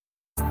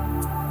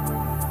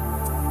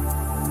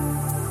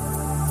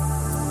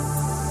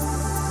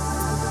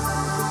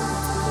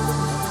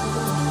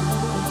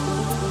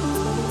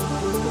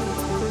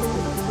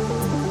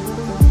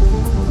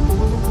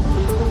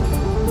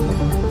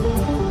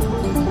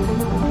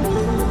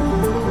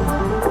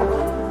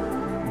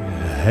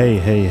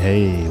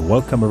Hey,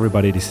 welcome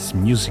everybody. This is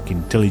Music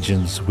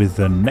Intelligence with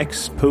the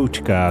next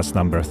podcast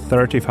number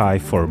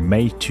 35 for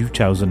May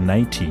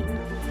 2019.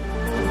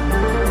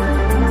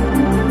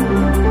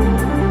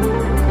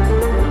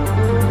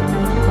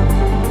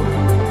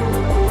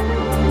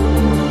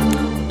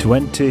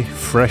 20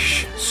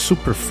 fresh,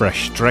 super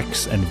fresh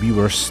tracks, and we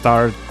will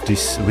start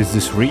with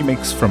this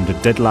remix from the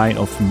Deadline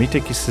of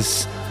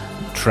Mythekis's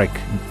track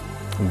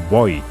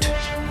Void.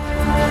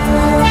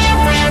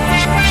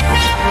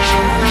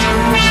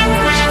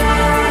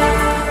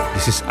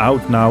 This is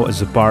out now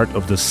as a part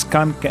of the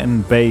Skunk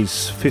and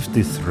Bass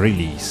 50th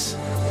release.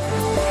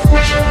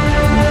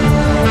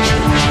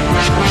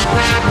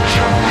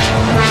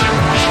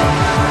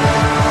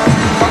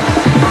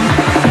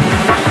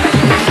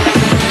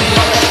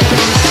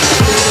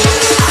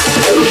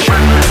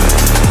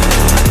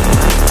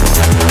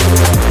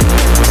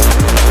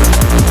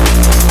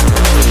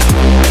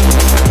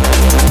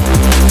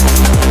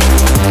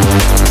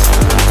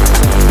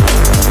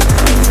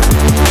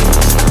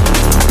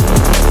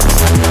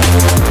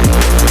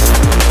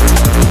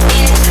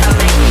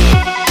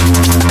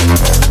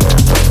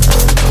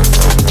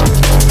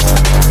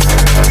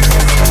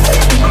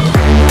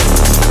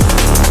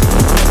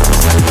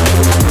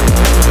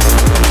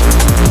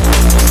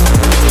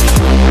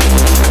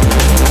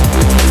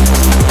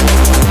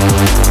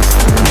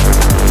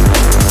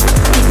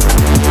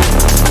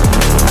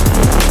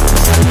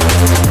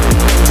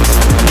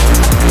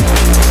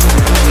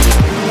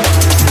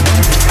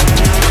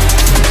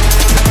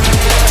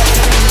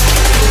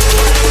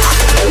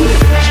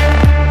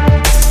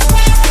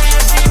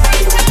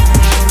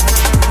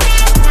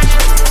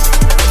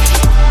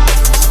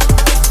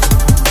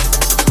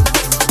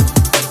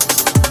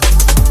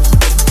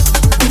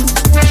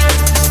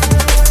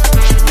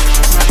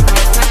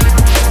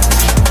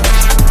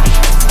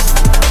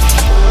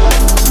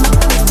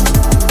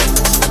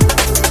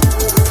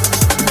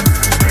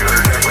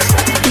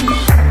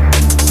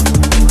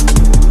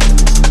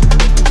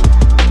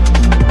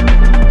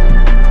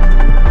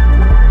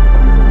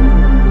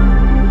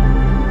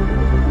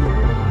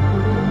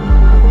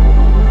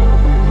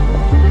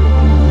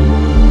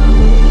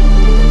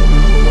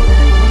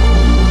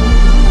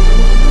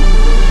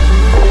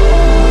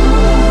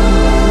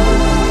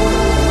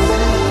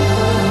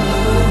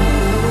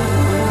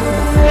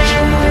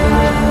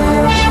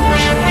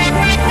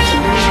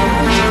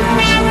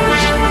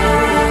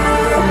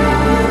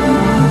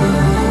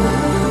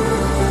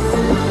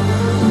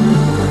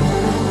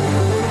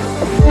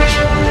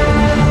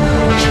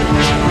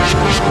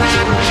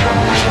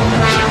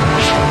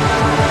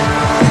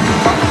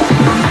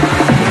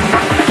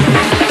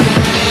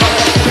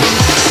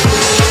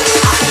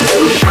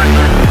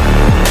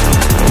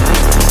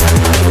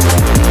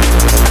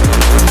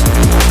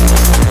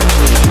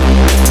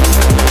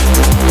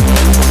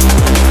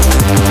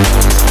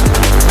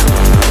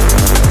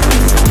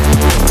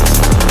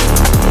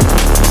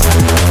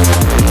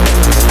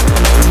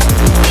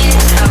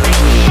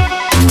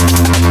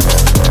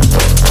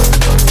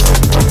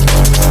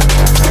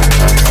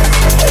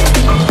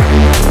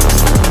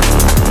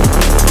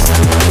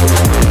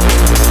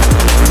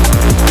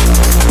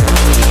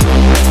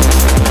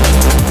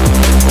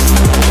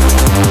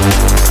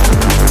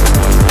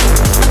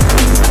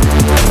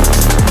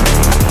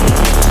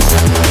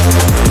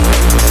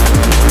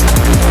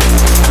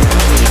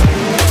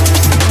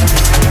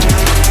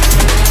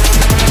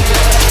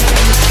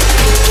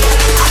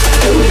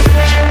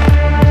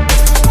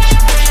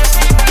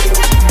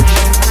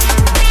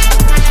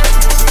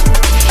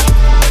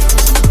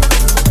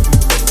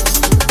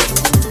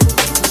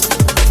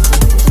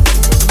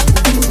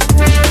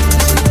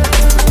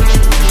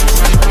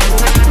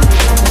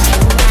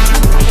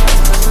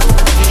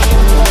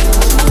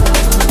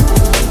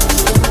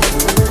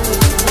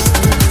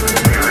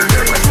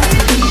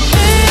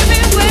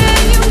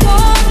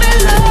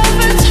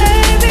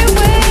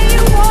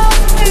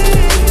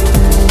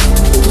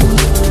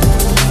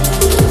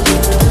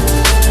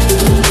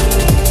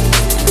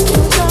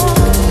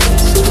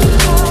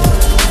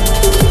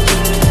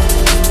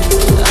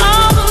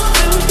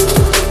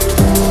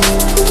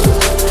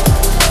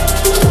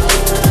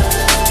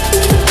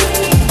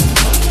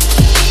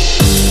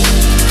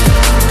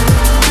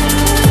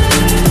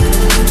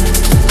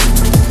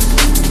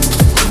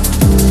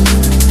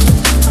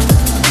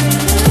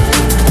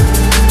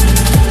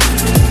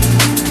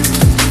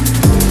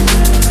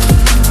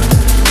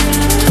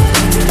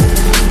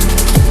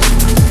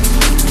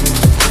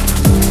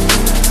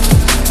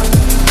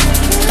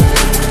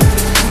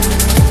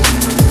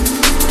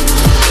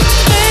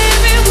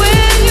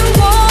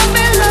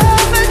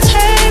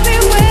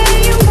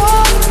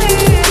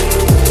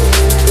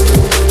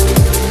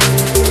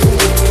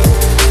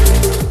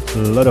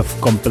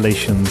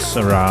 Compilations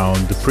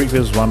around. The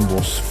previous one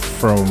was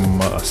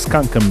from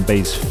Skunk and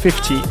Bass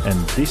 50, and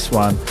this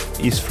one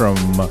is from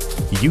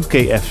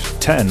UKF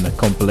 10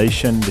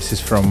 compilation. This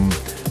is from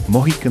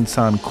Mohican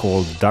Sun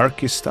called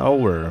Darkest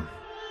Hour.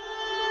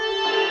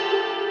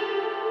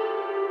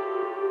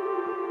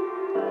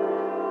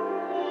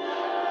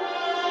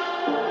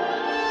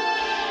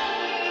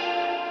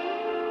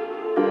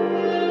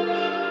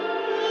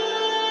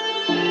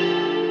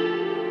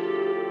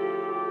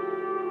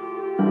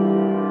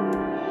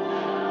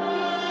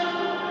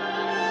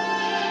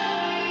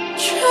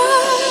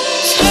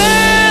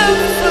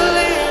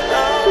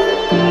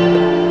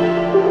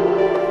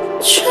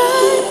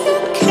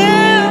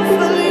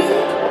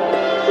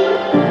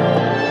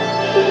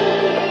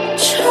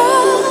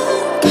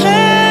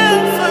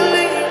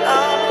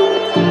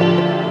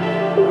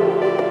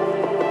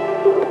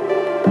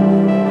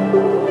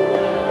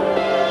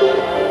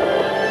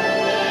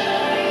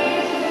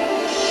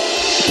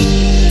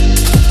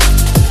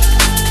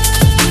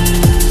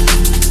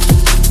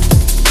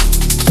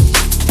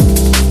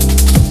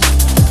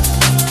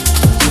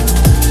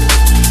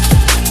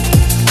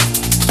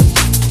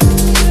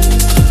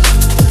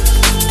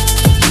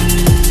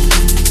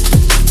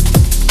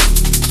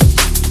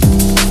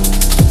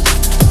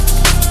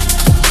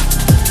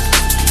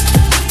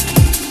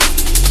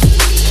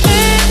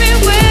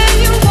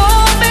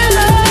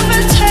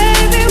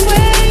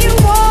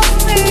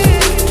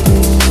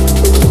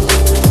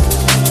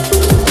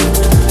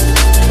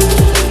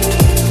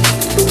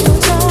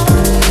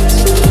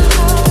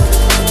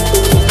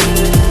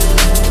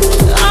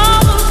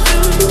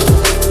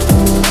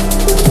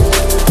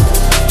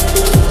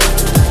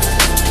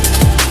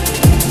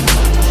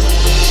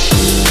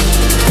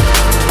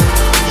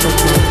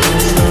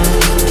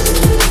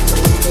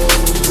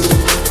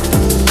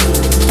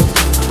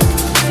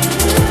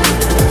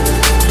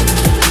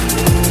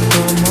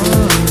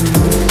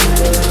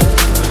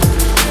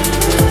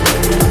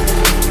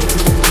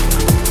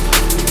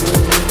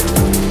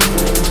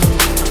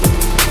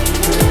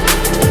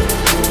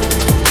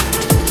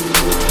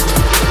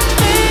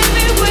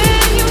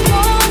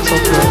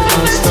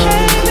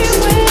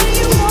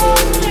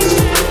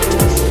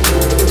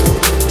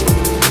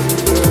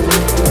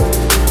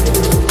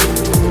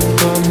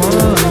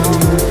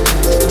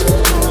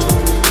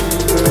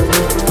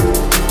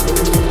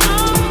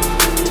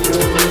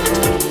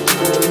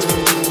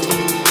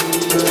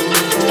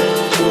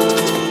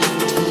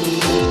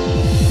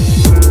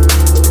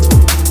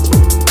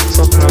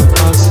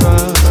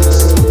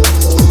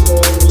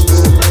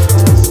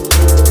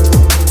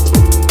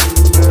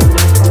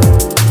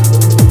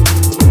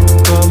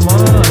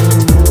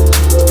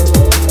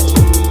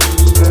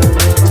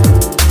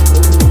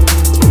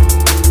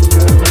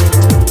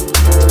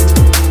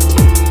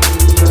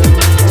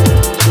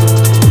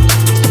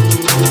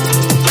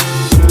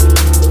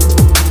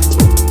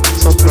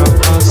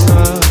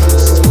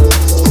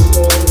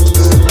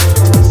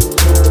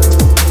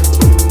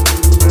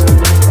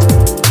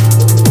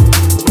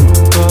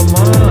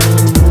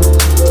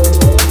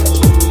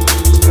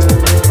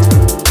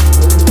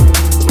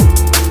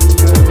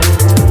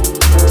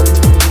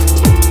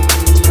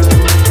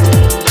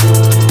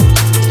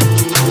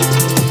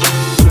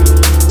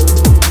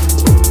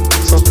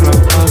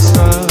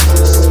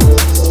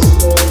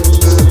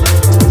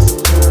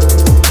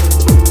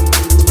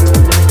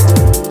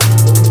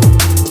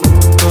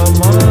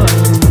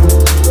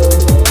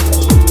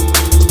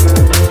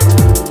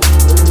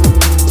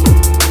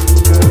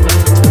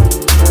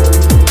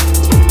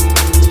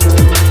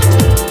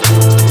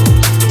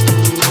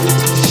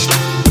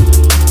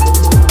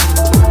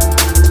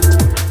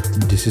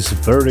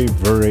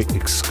 very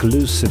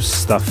exclusive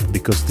stuff,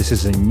 because this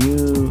is a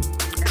new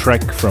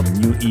track from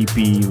new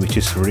EP which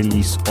is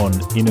released on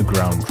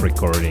Innerground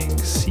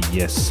Recordings.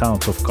 Yes,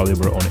 Sounds of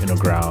Calibre on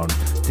Innerground.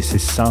 This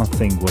is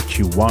something what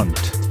you want.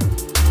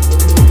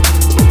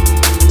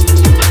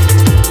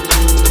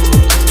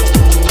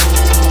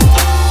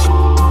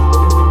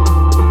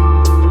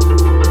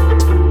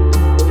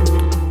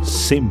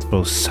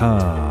 Simple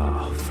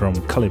Sa from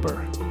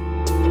Calibre.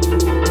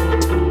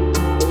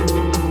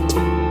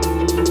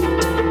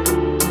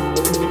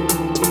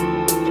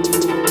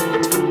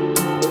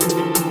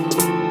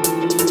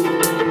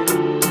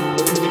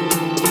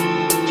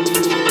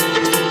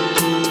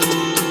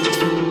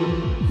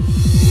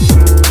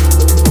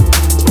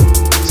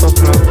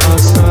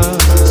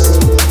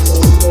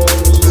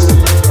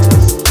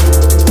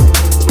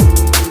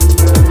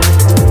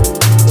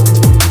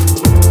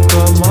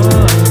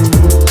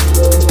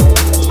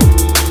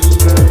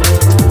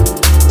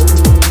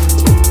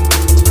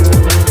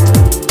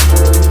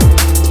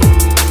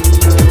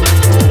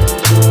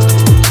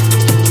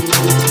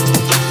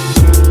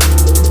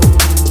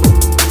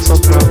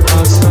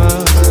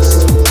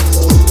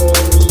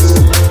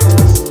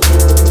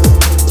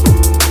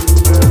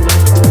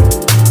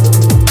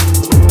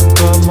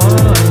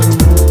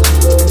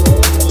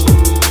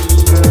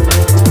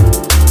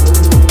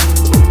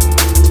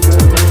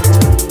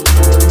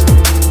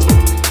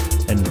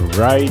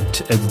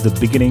 At the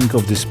beginning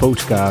of this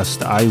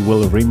podcast, I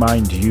will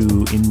remind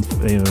you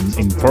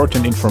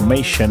important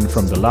information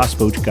from the last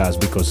podcast,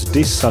 because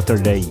this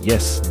Saturday,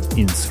 yes,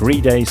 in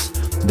 3 days,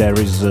 there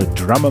is a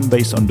drum and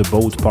bass on the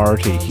boat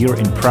party here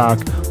in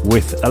Prague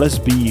with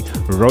LSB,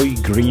 Roy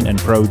Green and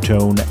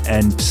Proton,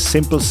 and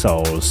Simple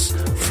Souls,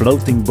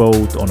 floating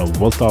boat on a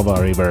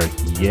Vltava river.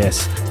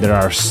 Yes, there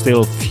are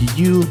still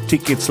few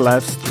tickets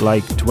left,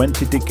 like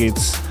 20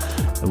 tickets.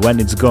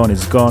 When it's gone,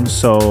 it's gone.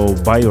 So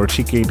buy your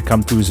ticket,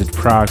 come to visit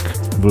Prague.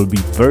 It will be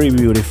very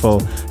beautiful,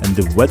 and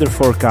the weather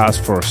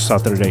forecast for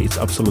Saturday is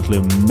absolutely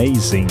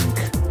amazing.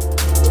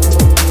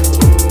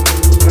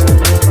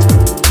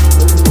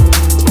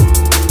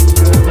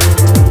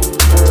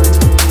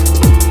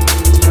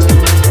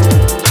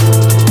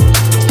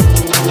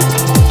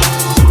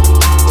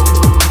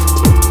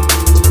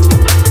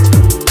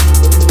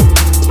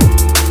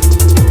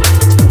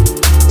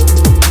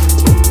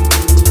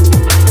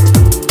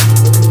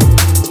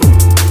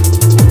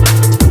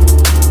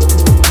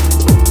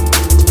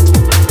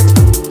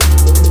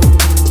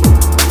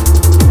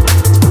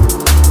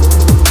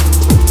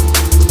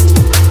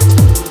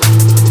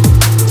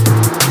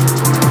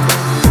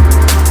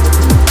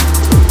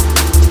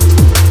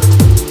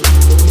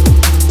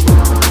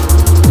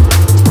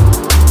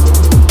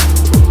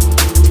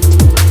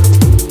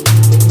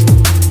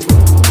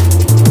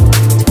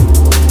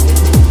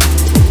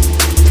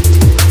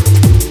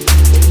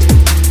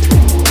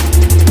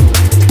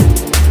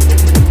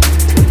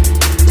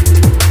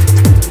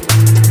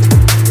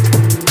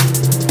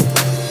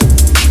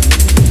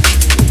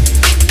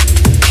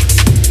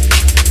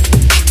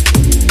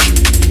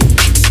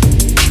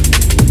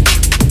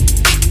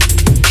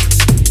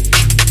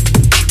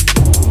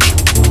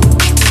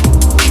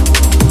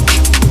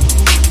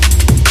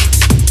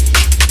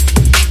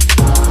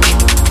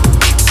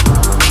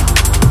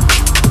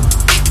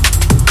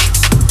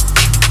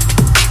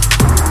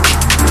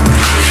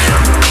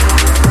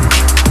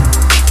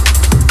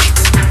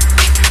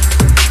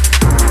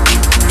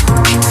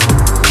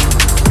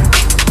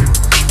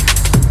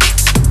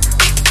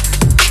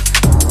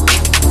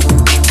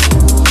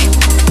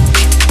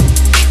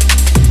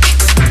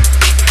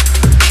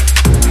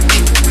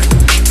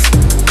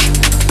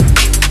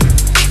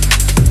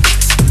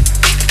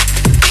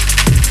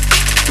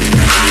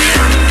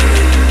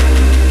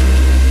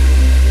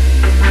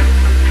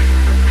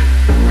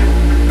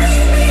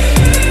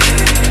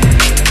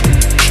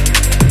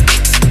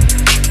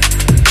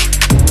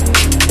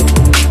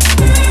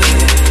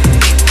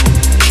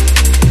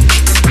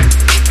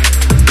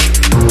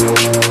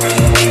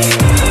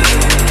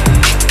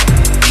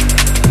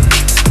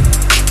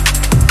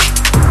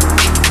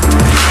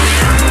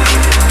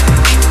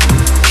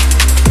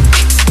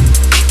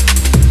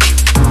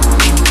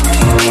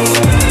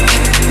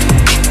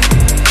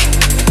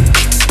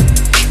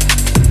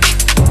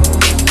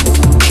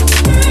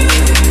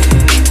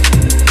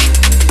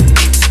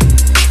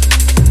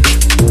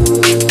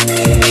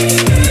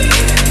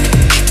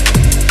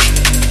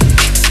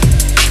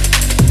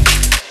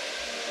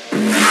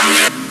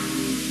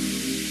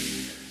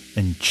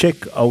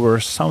 check our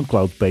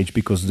SoundCloud page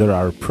because there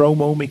are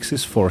promo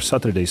mixes for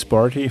Saturday's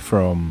party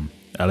from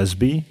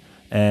LSB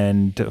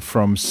and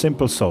from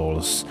Simple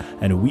Souls,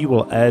 and we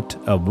will add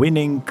a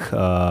winning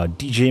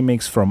DJ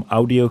mix from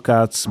Audio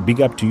Cats.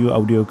 Big up to you,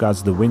 Audio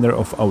Cats, the winner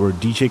of our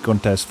DJ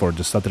contest for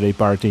the Saturday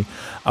party.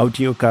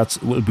 Audio Cats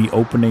will be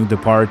opening the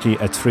party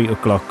at 3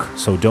 o'clock,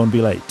 so don't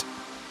be late.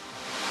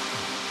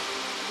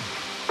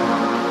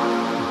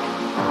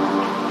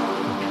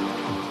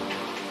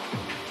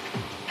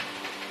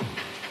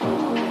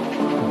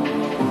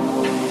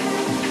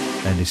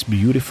 This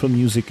beautiful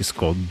music is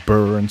called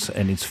Burns,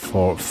 and it's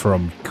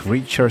from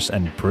Creatures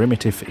and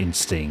Primitive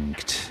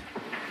Instinct.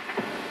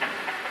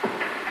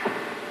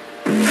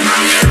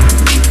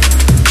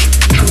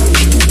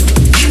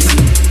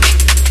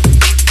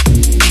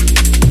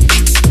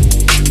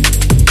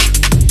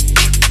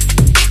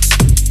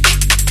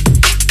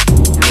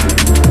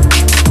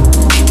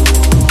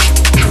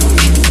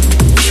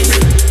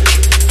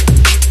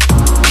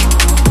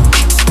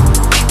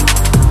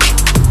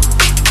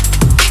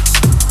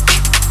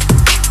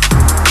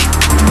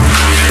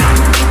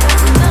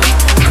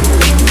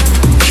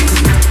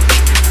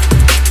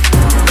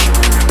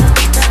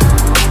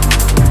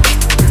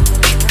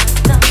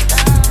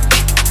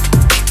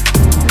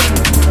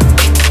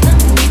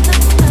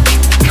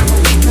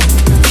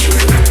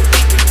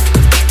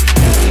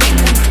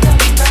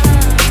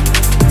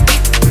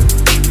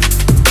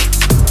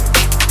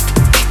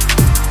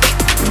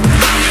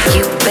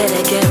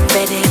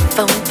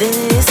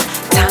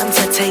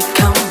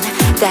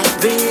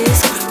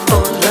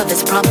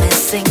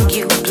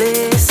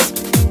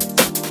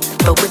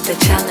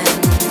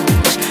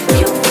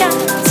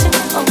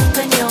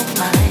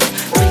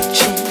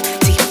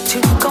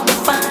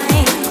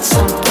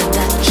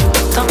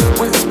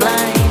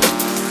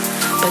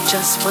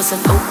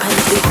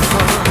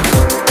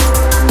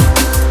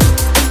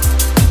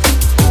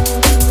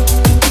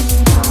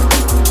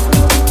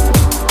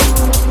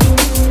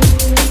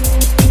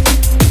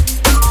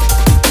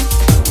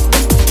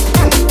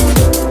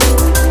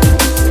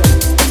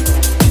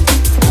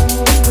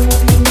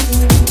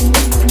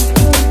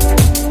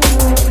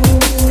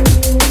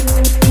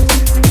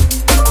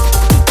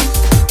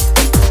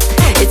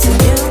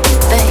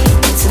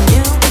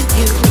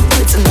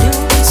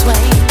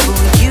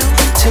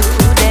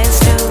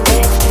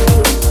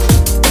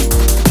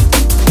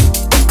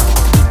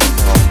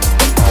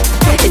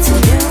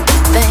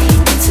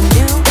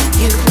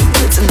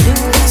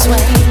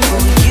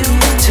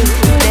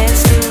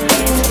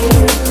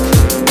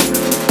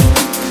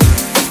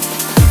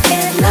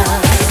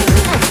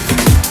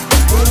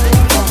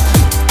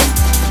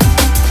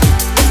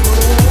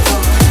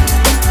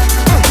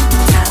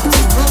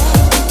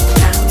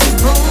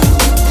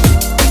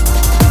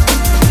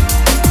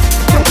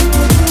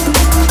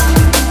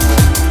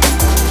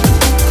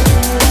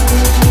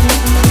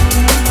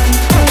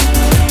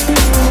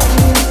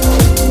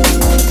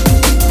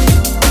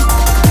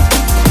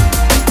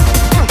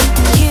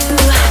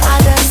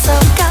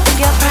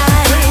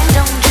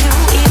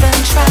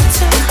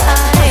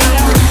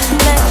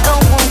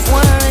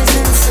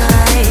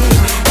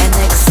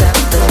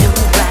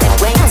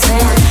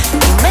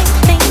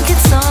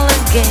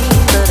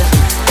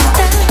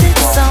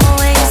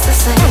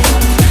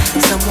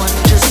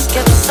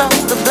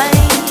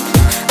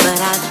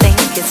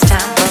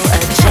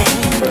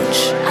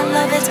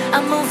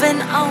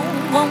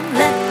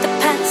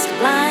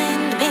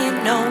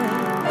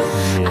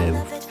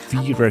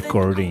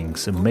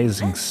 Recordings,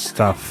 amazing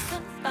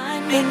stuff.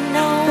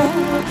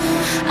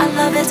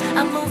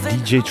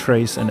 DJ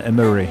Trace and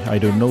Emery, I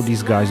don't know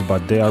these guys,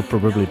 but they are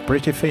probably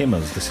pretty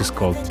famous. This is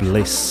called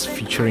Bliss,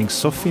 featuring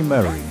Sophie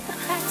Mary.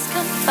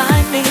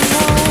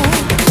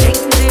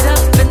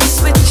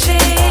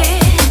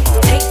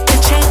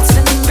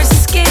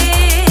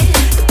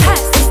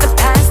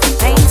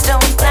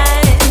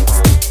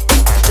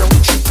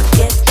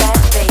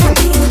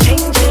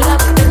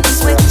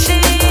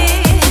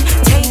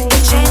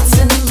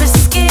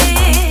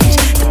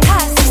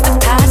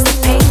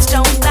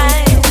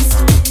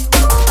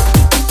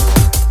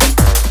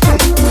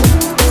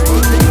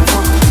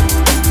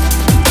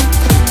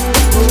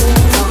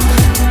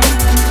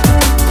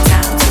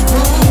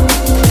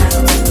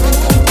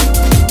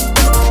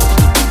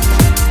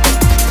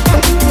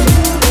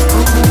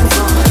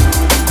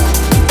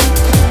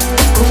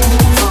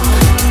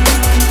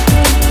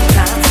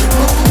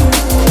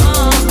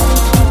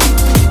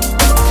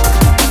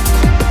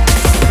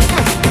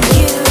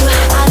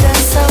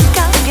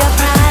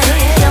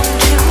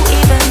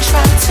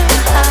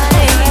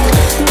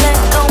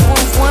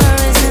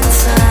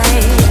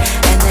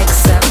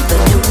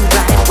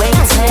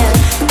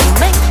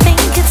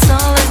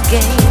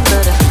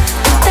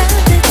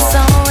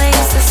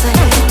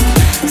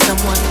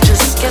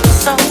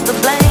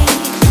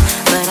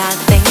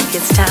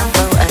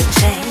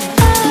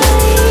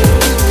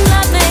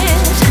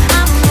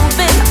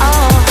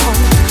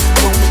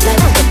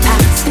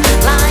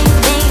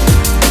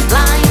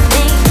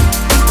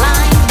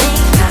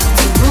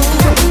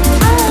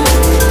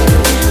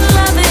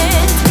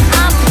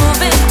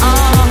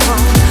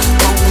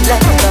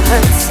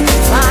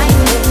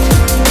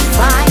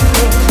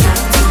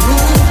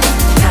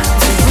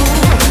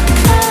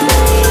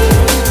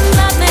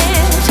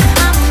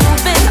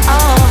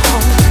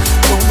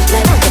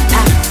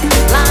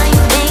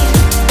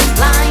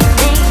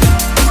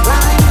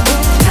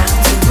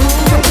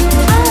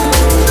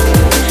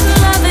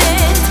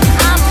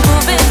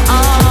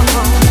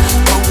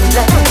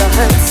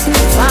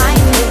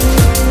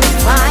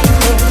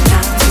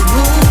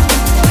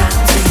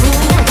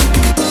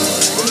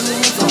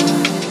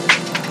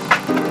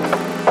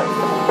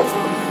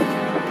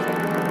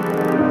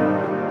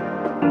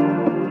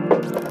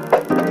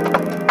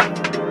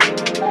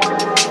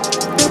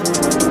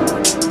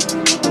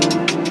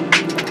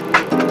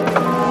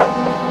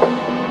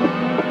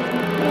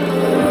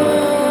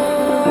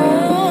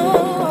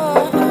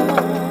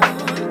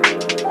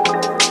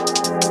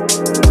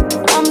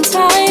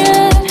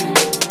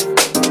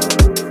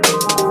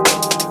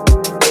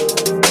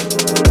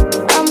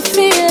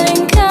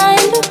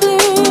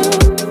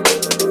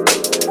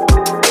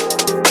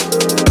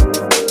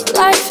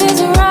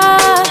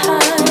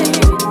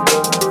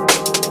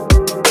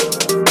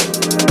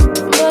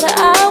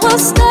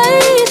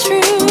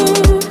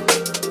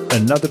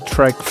 another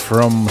track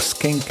from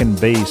Skink and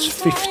Bass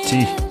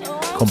 50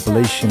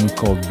 compilation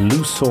called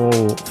Blue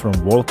Soul from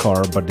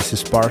Volcar, but this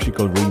is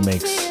particle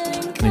remix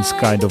and it's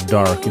kind of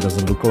dark. It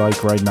doesn't look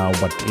like right now,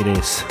 but it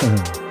is.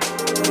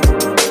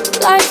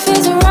 Life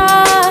is a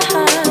ride,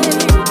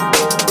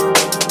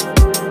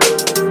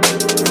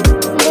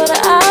 but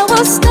I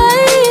will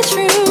stay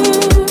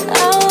true.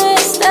 I will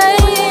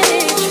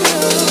stay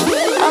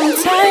true. I'm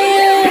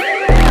tired.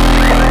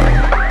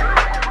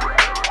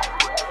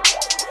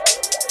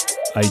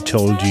 I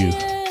told you.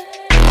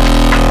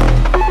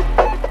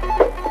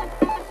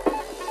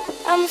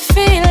 I'm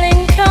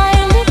feeling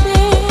kind of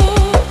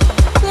blue,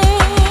 blue.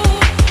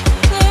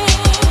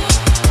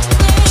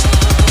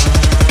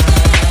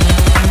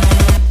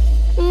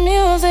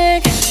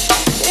 Music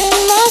in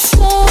my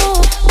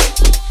soul.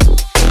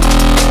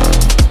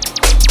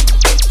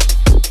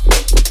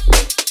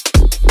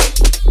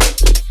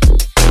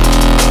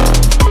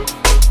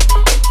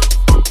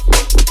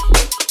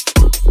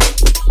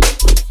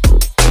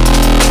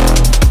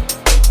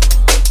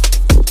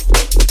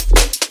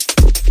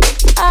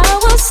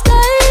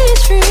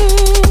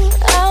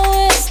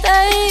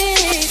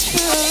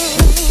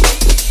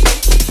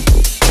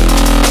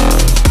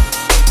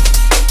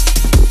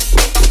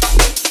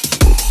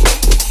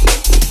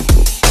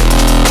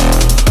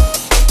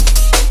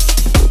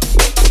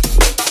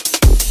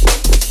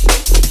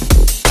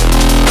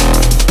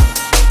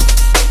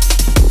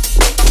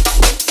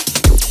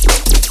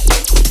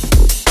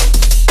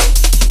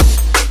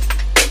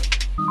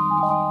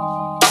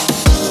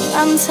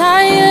 I'm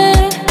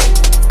tired.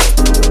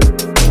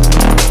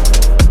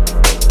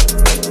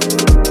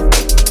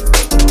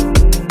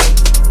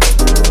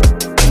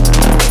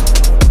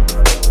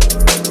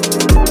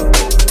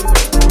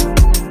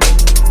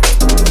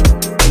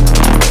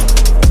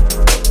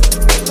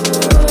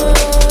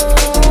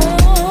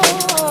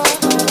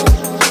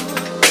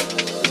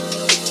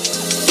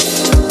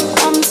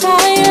 I'm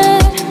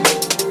tired.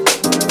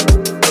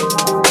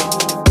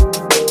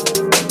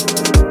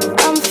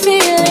 I'm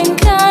feeling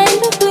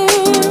kind of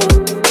blue.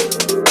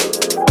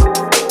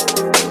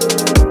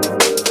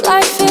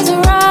 Life is a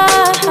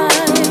ride,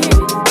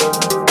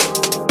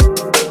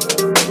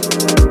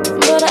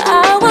 but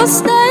I will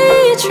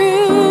stay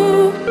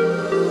true.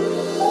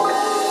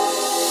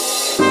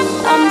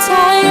 I'm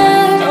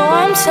tired, oh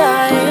I'm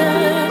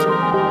tired.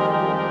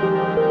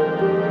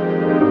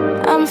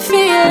 I'm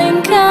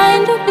feeling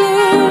kind of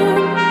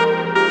blue.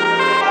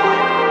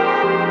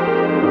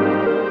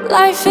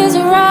 Life is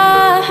a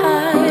ride,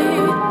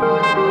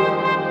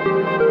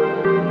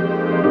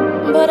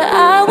 but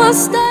I will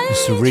stay.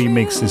 This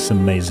remix is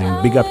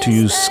amazing. Big up to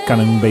you, Scan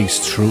and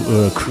Bass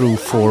crew,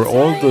 for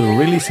all the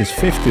releases,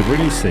 50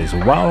 releases.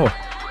 Wow.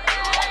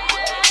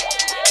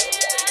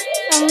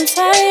 I'm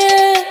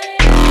tired.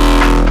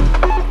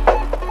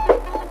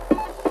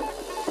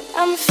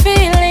 I'm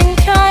feeling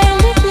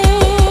kind of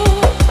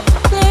blue,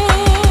 blue,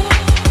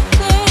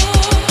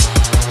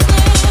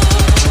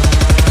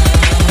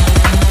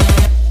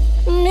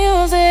 blue.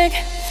 Music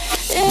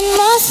in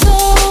my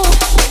soul.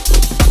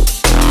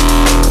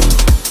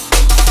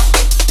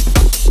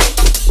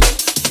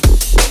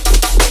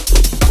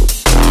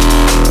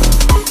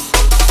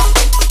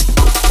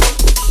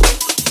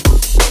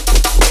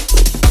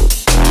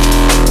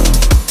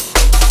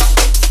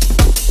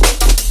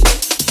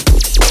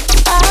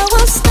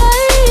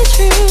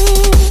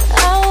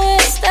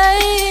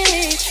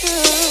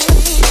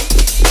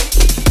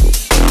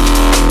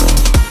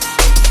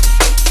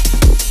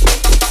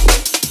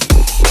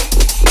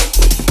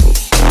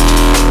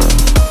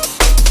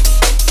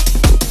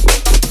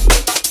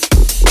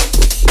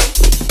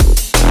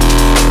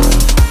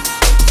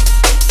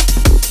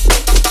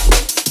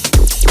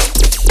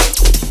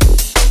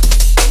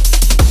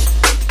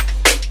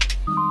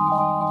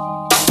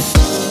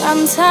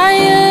 I'm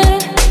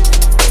tired.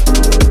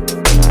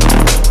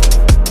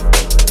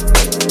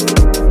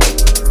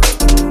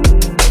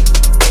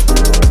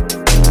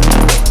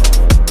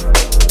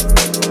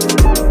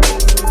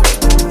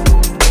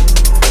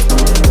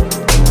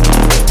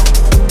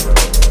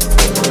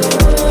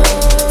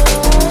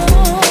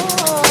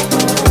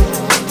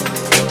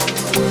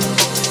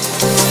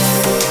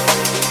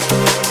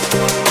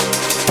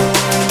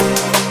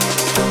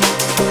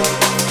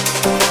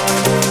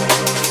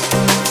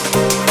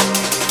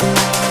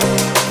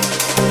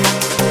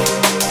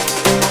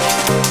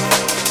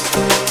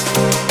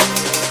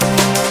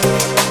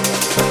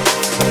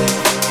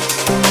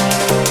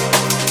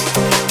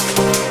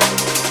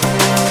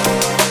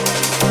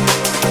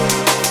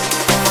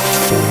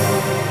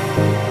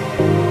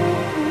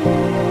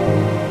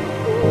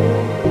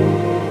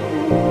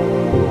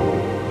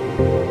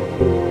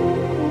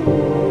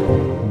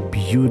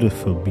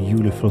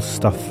 Beautiful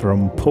stuff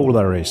from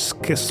Polaris.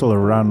 Kessel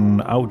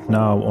Run, out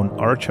now on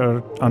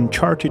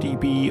Uncharted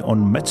EP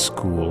on Met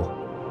School.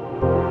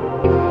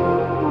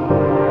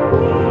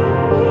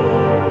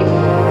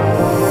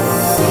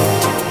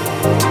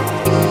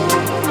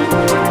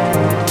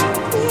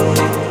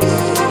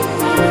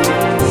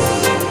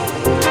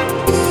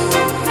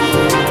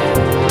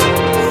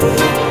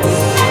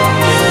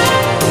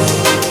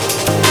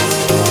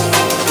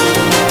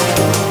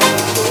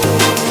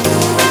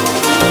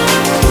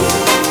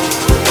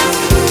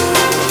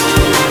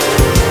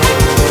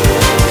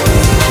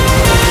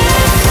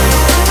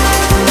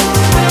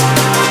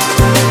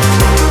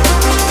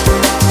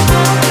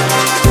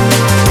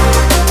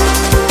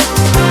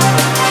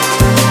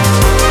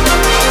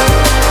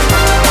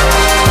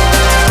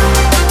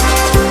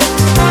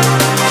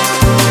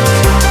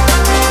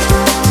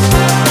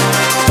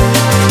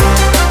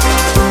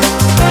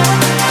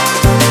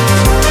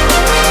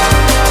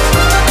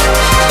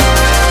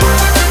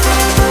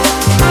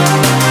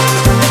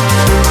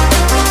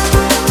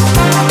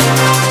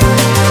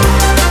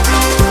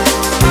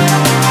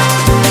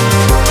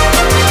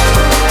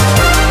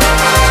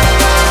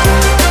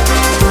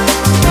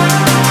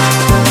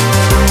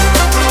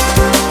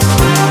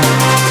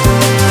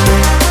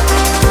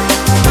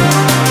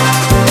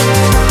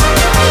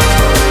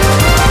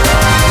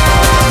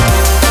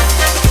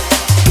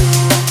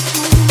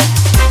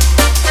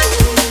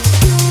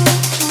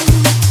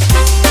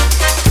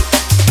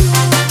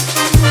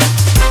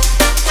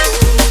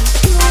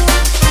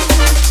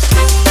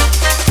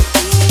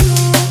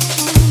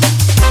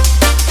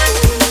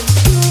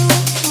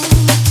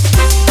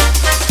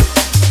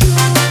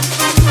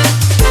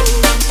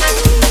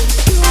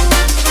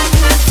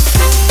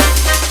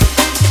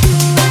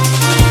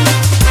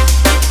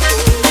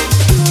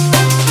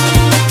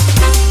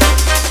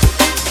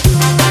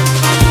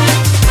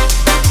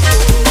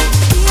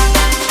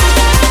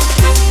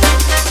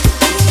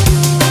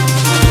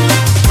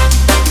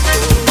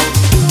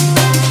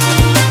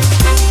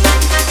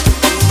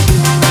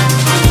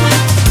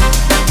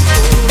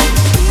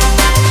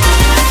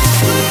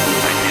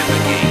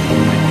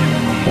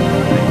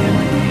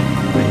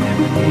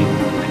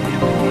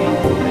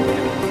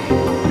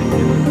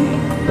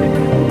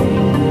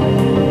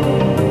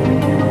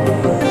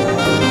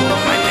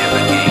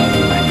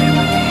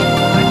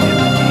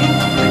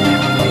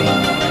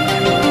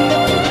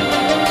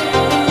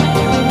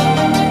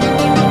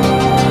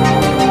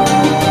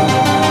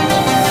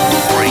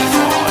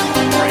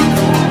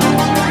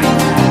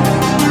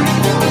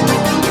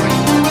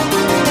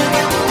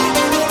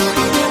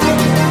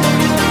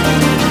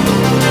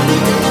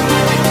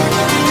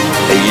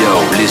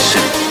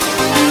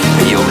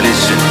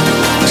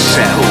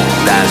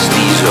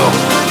 Steezo.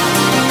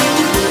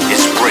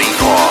 It's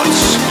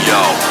Bravehearts,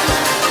 yo.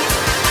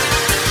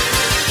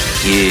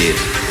 Yeah.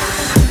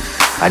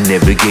 I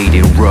navigate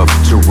in rough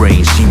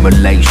terrain, see my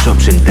life's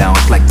ups and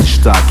downs like the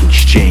stock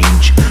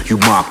exchange. You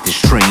mock the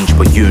strange,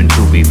 but yearn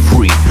to be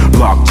free.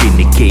 Locked in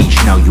the cage,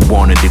 now you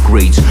one of the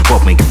greats,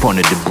 but make fun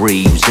of the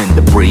braves and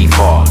the brave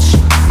hearts.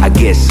 I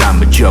guess I'm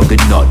a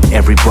juggernaut,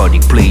 everybody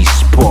plays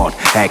his part.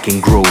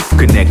 Hacking growth,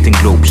 connecting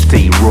globes,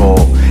 stay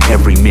raw.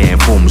 Every man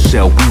for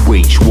himself,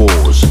 we wage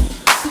wars.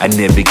 I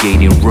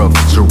navigate in rough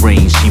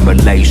terrain, see my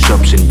life's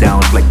ups and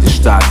downs like the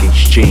stock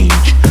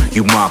exchange.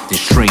 You mock the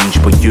strange,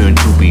 but yearn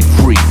to be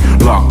free.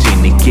 Locked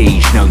in the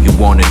cage, now you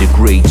one of the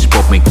greats,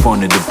 but make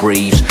fun of the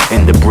braves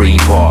and the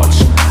brave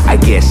hearts. I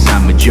guess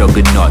I'm a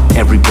juggernaut,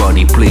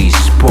 everybody plays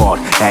his part.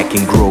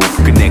 Hacking growth,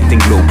 connecting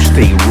globes,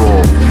 stay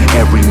raw.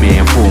 Every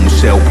man for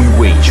himself, we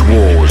wage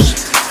wars.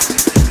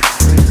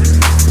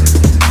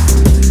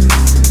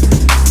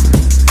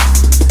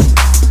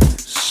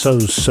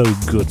 So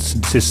good.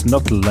 This is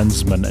not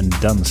Lensman and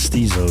Dan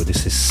Steezo.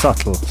 This is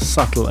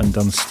Subtle and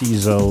Dan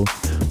Steezo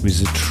with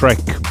the track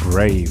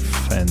Brave,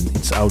 and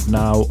it's out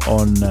now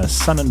on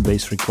Sun and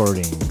Bass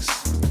Recordings.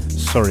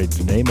 Sorry,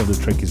 the name of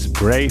the track is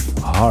Brave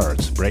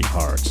Hearts. Brave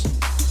Hearts.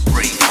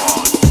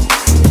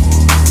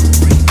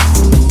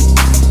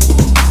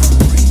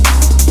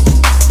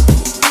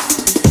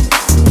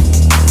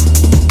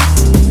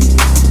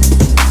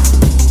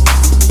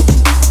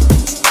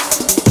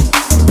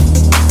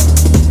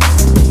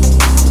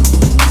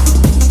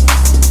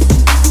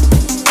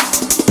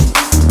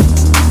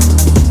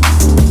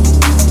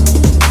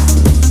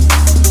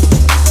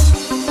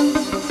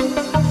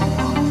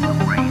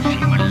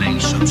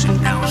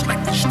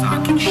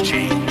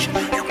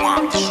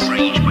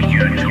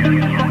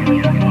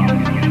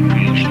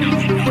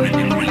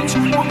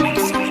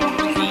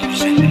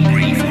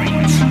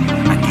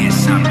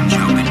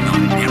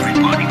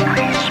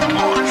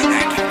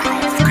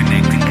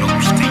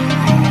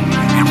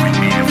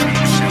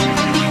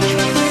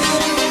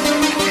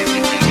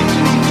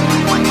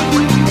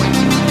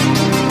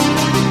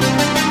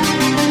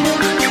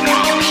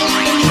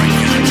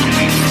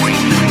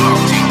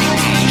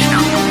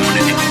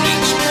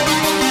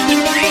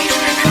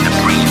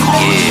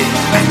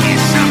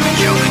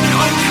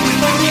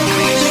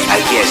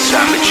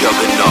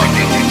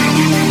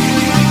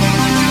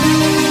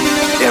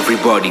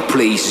 Everybody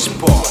plays his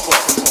part.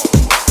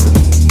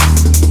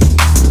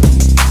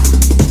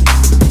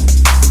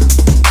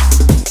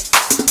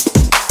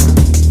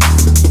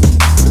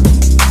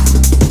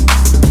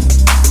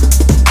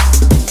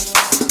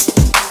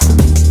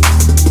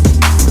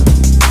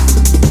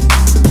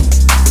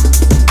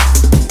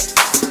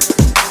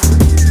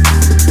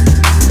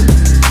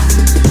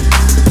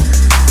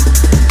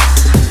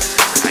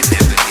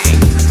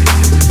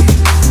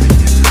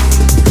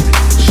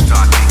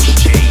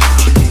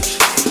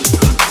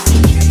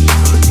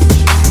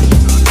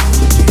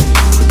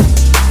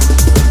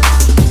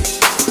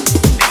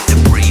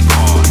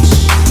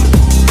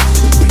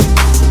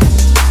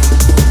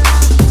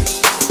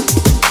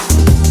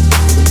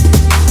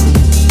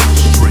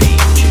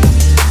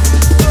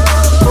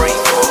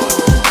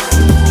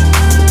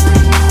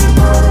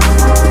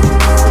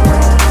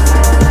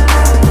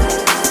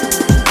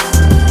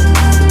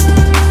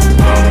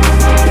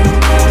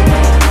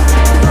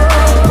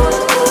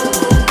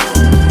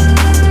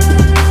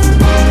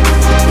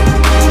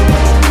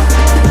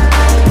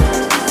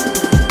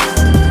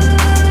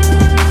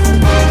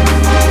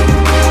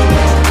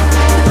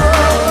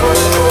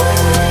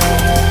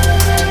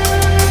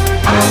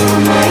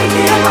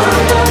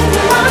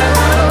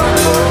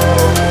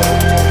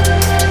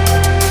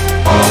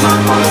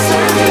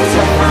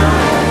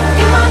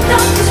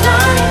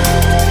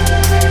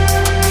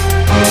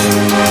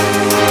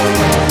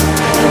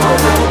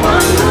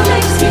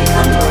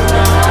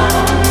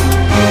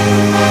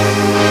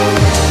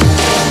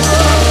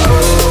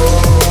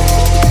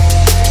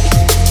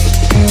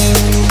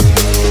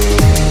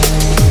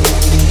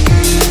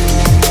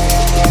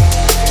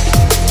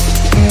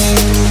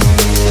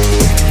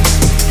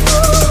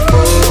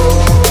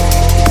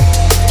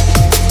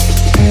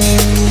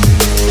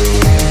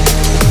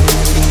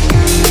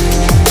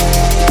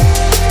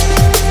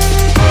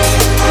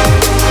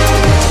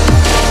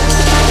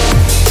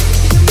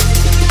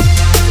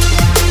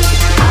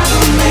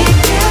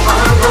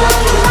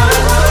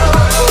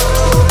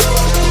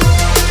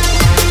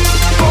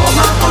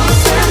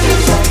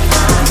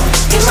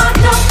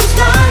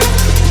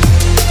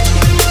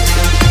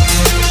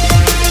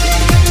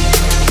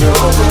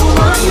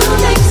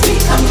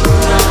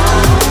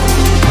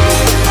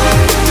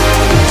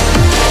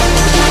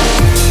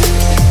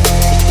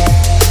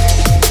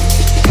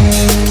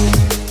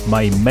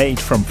 My mate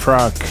from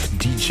Prague,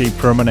 DJ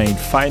Promenade,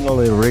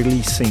 finally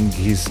releasing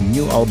his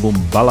new album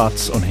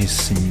Ballads on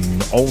his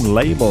own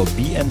label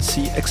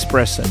BNC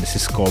Express, and this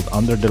is called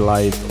Under the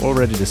Light,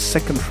 already the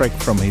second track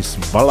from his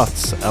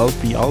Ballads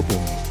LP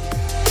album.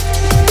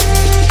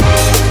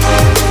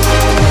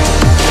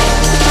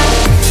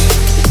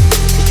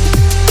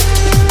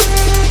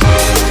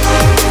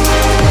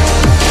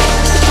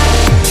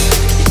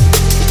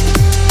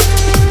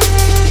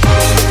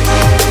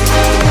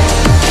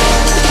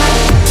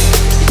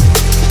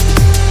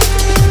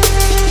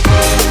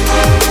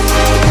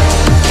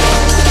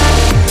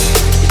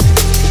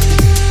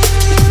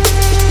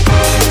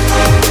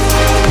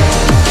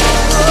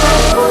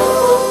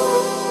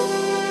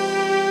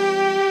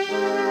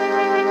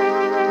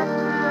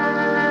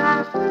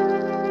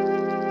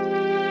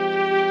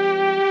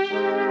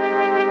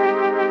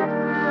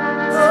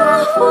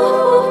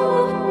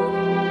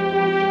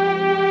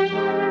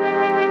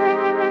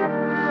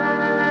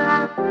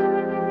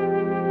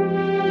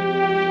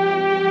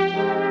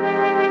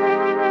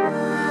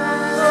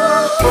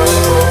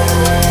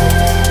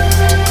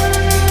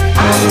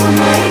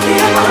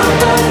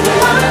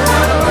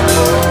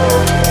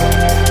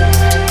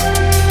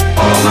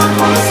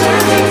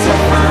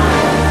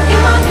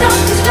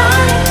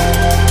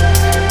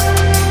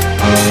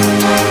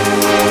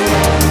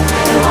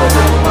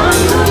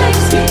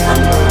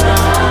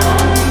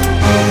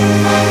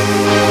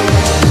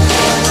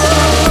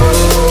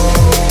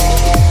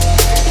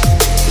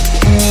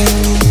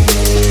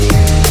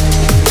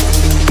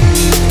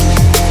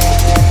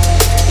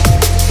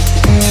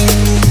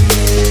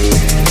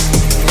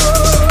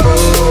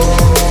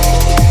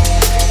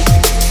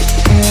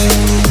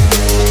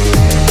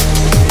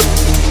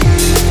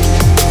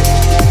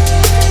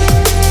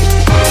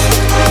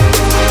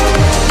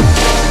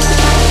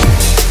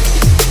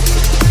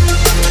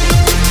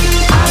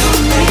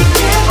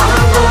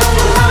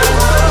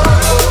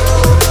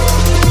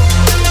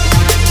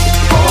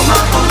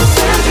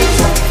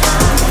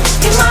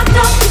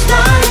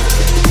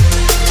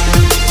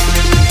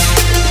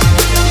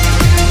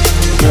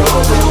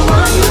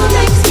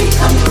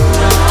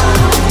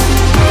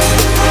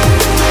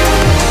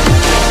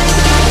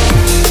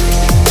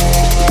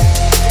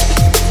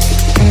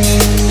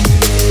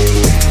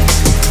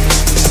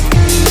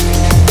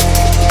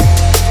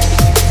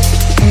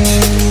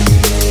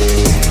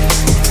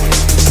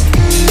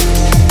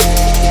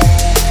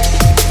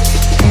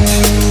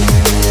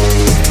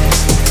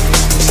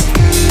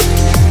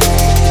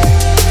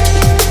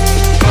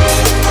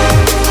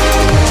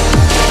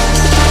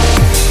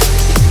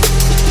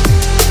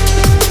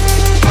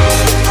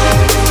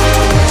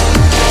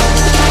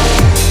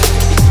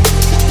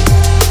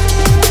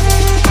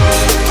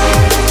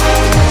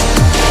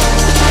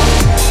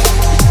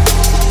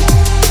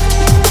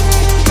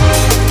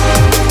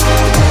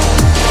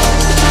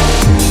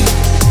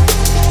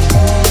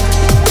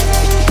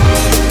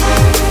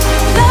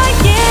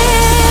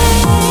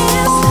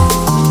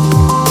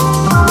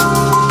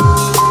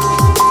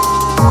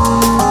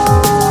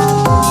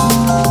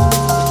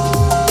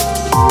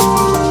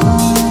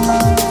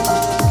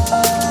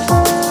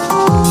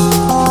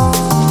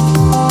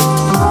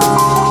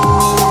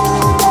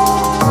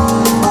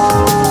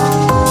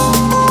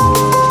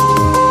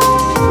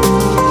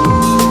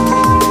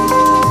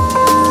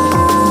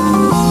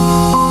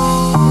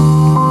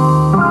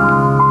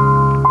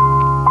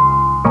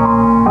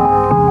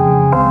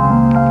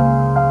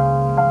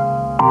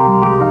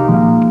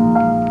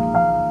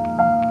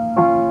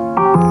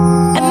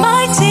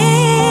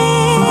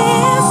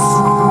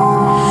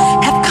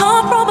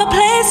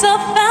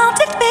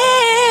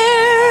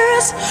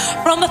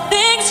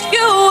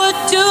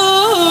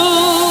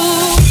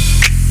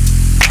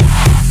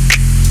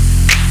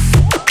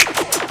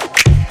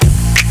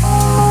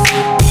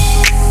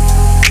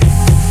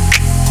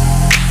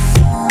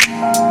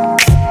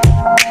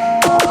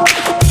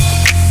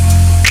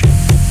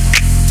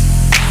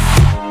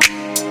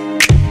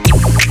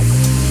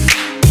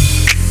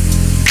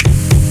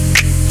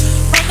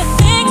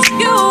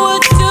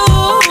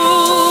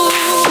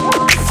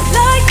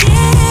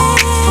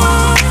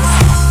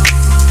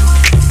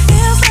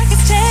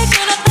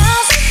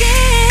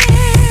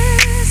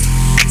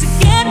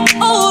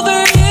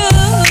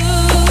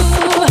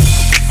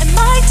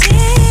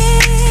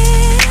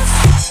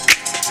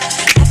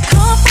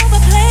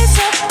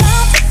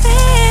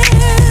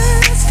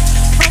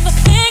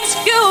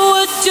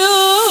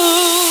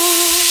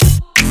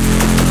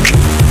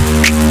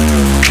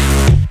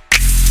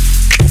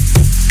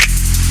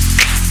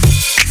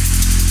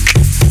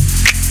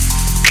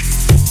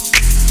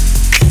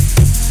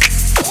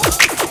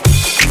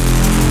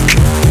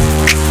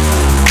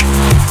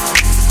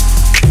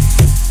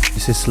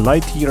 This is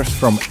Light Years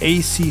from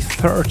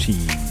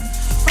AC13.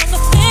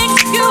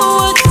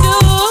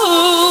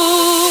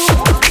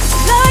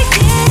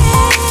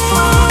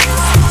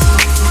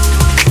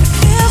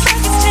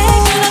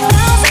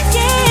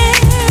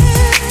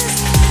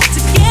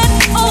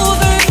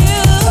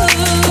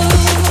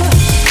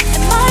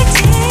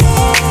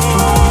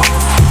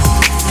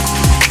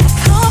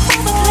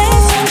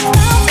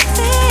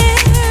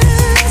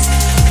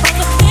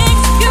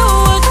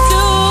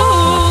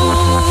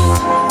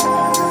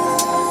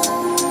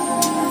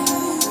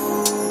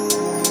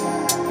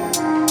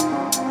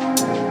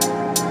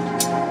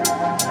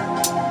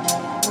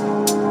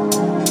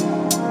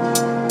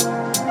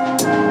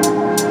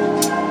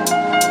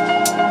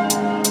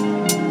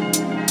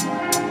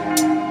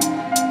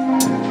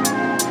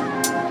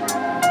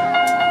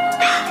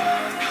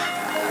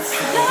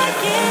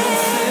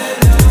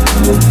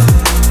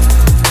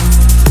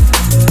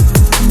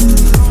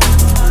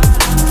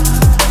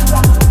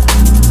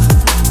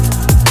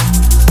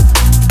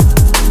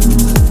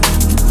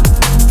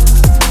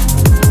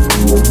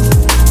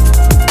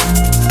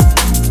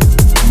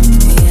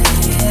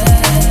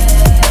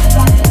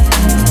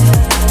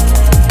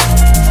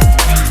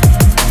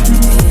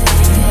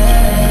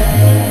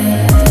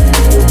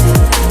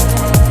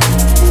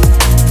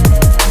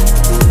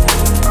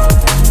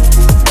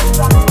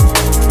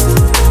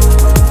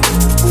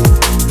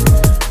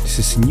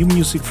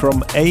 music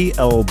from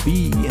ALB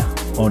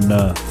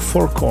on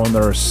Four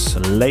Corners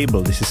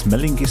label. This is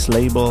Melinkis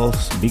label.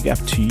 Big up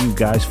to you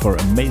guys for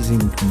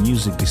amazing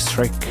music. This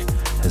track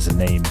has a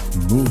name,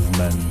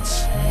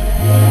 Movement.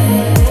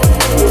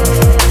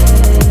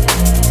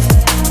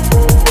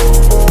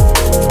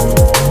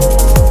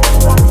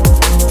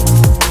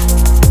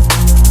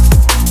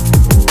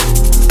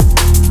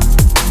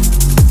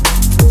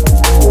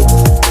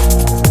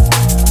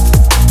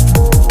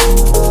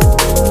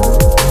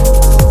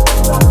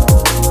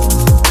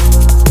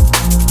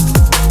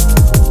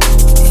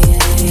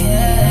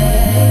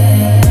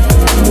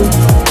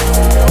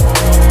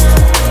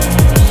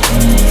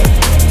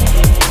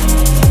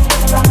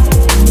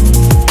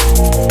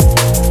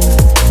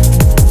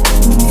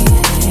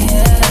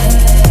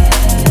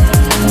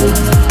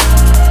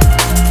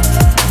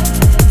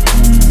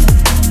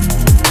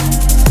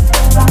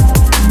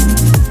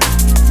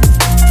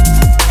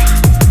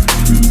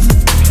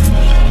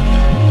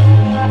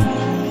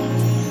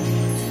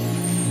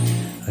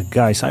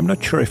 Guys, I'm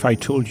not sure if I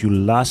told you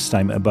last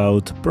time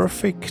about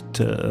perfect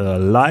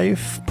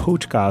live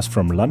podcast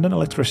from London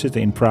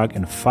Electricity in Prague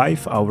and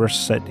 5 hours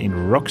set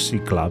in Roxy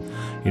Club.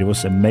 It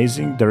was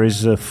amazing. There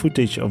is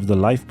footage of the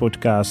live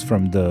podcast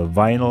from the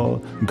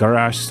vinyl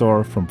garage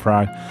store from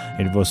Prague.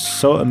 It was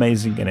so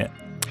amazing, and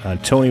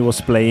Tony was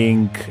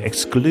playing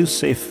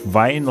exclusive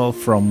vinyl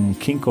from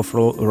King of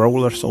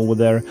Rollers over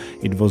there.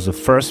 It was the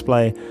first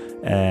play.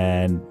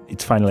 And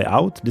it's finally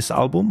out, this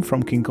album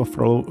from King of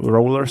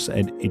Rollers,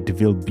 and it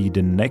will be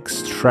the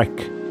next track.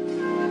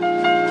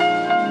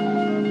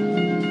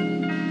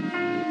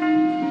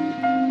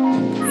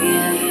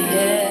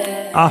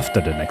 After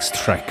the next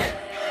track.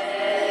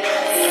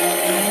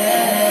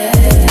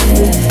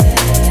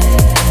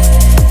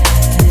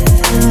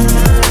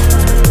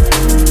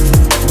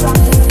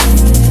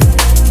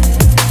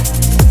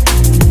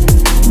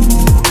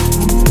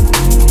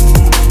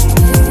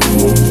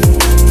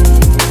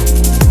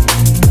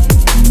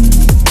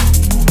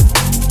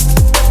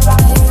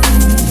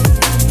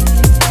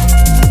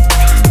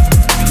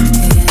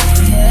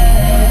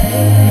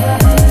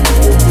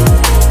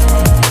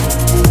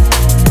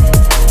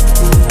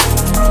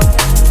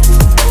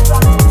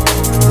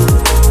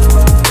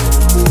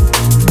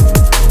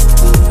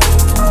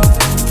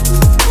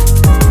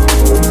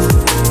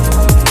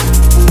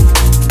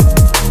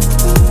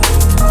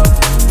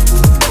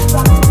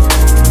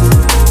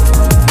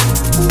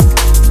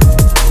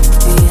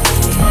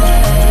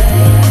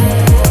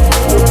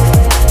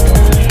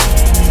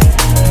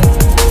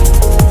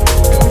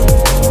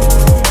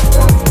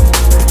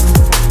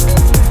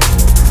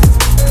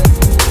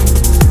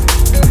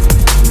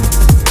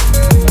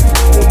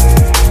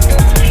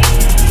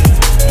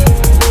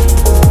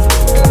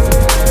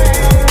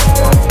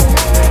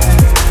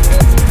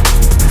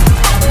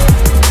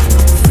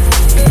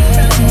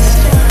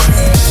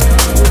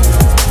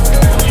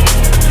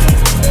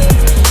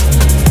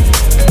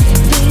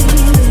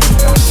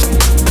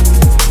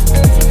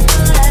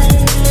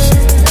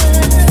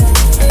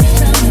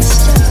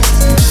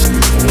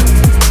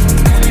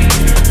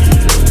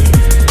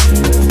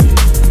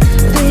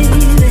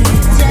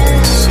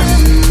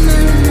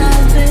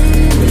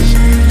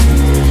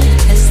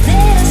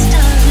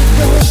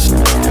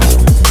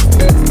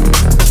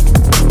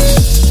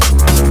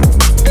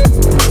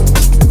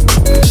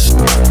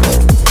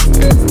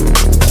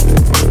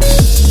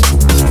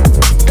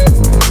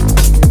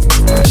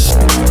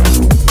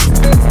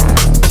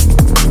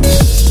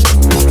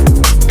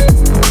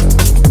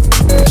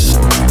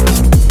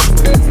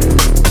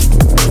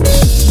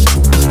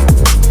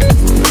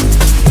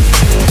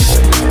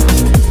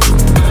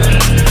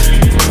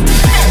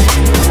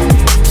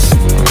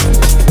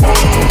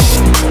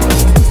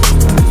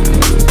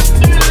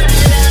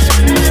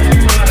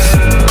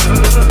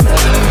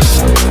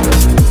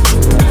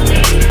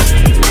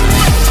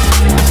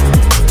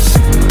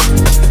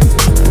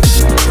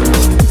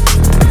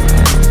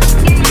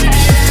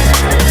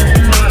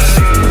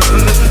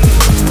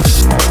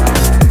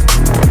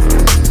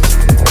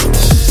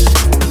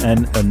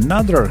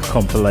 Another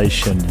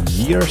compilation,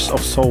 Years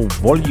of Soul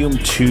Volume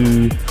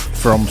 2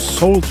 from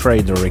Soul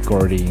Trader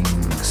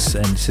Recordings,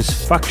 and this is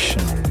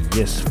Faction.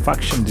 Yes,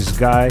 Faction, this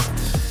guy,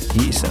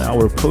 he is in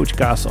our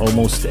podcast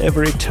almost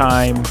every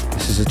time.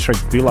 This is a track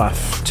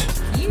Beloved.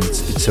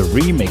 It's a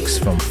remix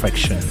from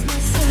Faction.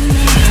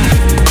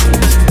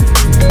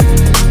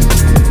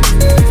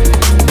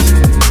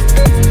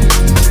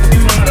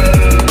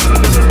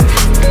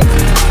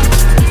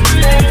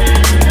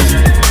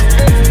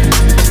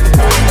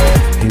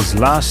 His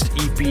last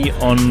EP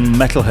on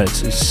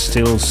Metalheads is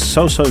still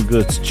so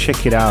good.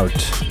 Check it out.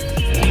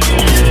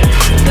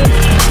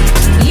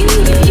 You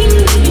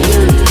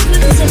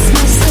possess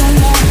my soul.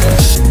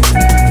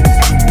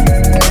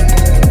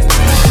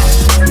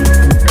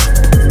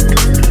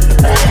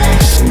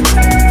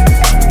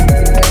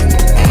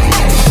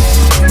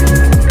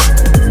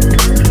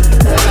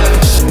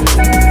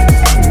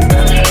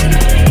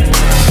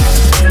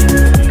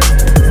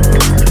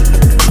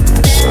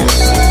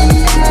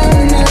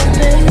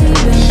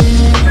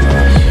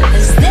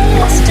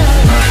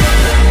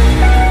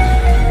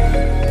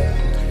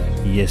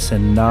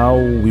 now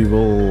we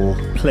will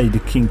play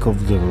the King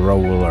of the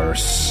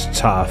Rollers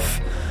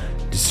stuff.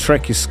 This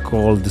track is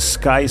called The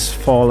Sky is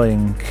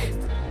Falling,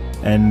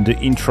 and the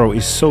intro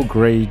is so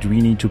great,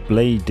 we need to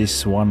play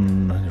this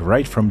one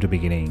right from the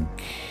beginning.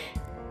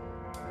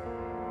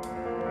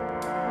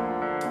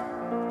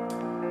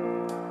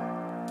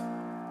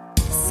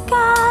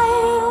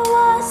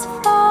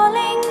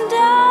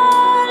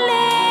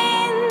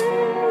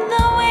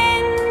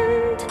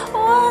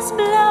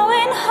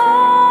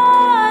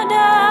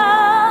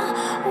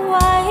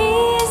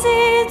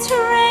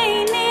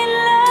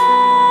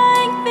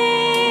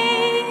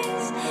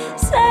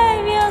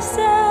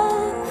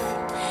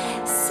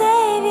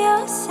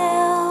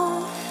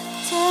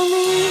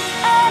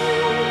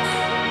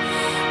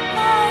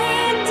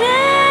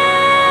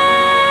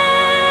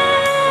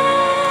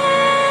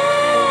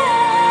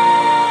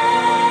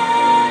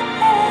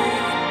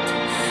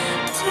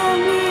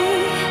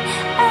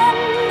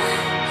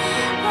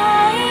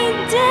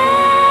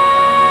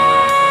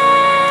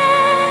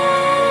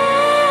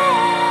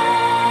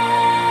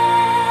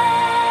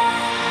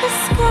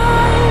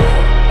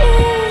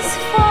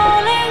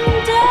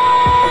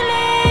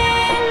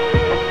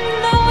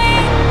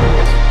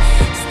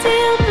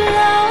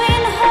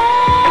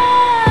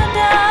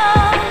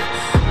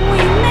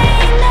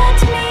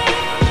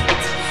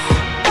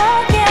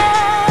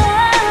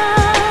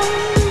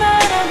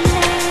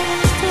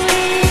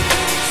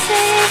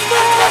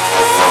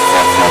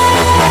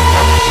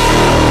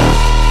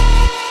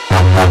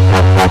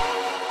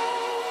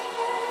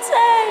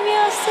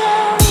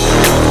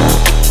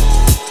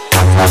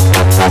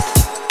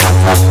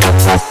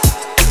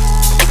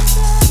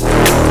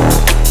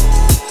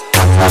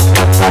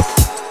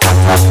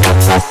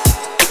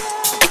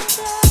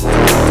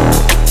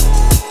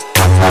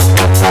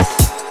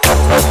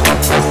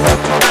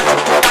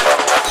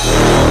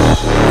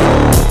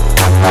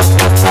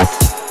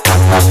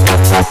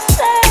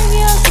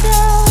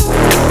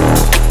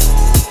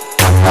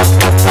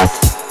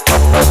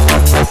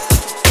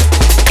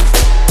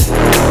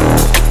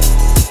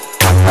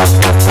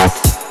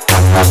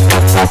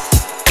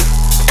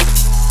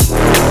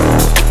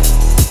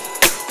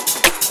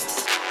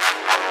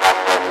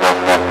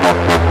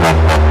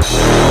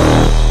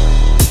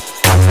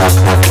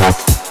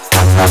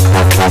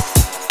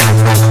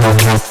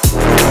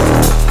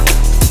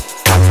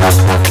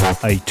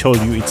 I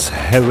told you it's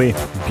heavy,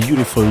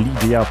 beautiful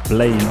Lydia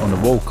playing on the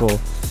vocal.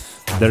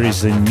 There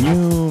is a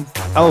new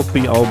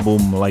LP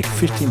album, like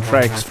 15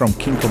 tracks from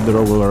King of the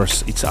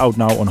Rollers. It's out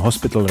now on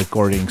Hospital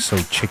Recordings, so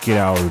check it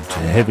out.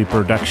 Heavy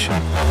production.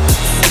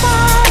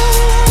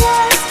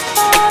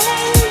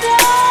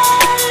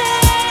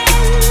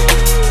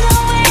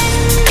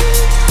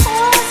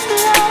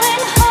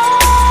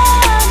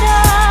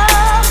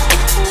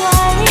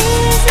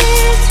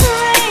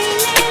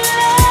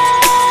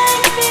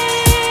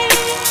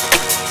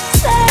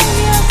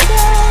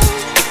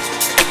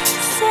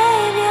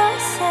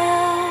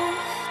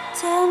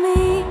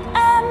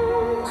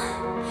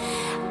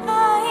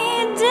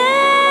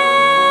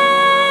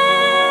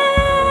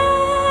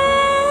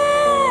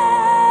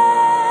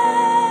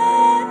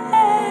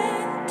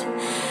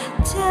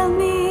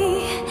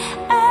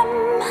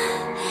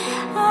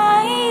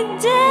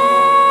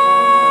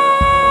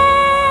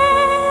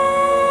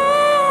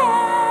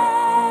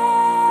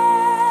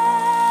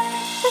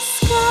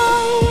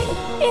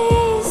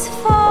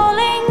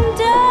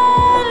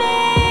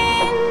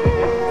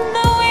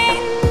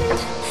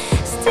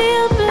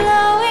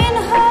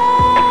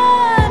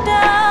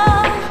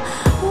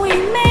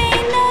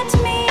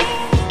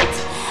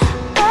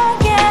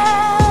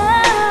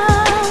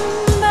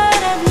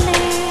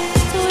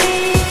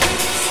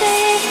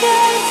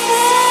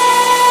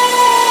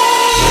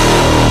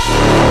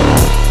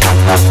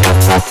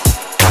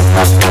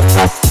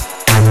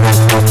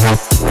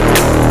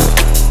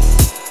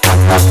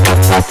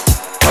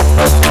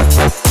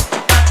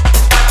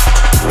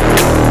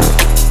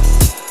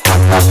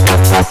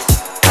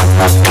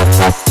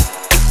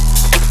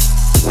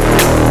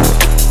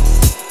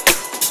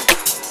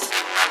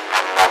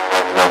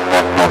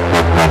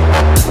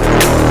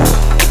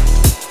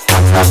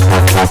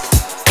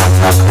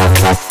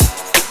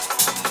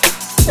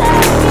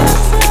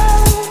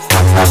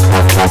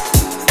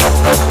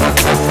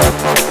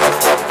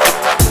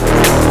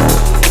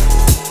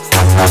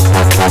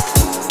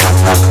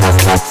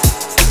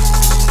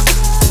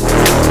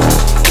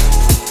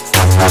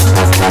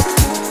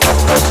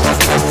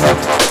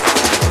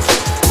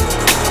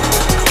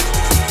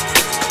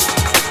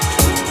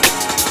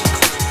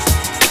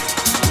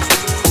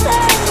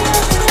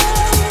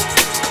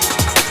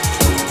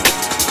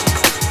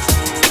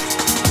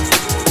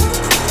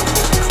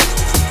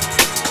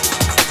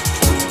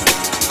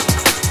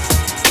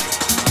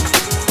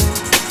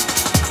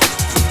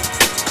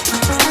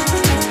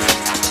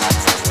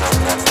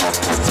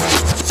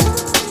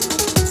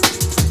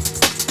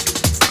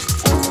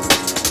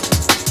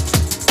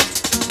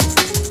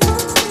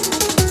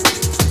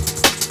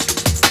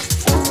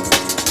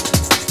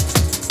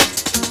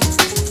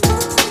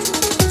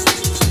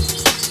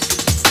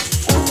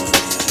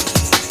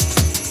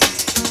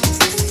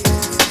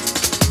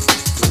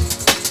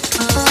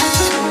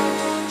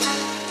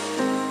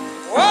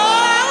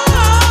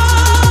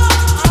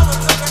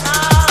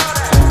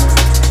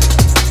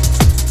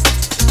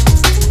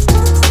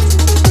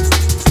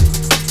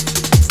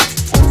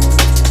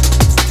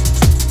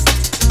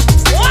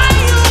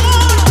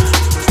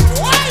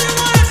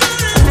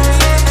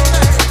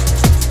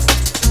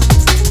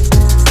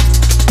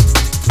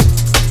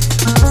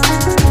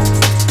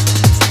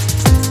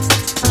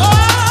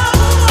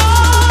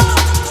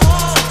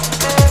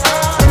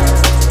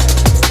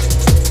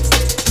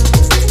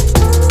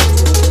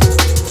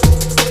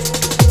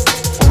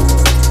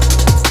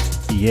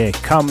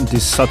 come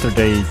this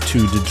Saturday to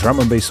the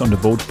Drum and Bass on the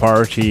Boat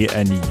party,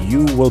 and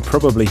you will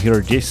probably hear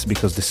this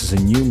because this is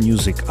a new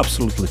music,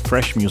 absolutely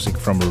fresh music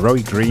from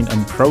Roy Green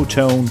and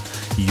Protone.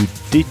 You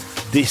did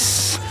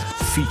this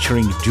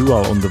featuring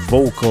Dual on the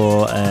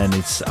vocal, and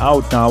it's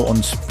out now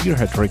on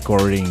Spearhead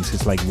Recordings.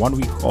 It's like 1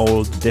 week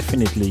old.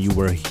 Definitely you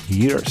will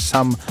hear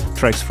some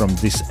tracks from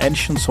this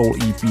Ancient Soul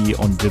EP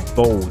on the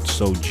Boat,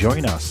 so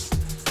join us.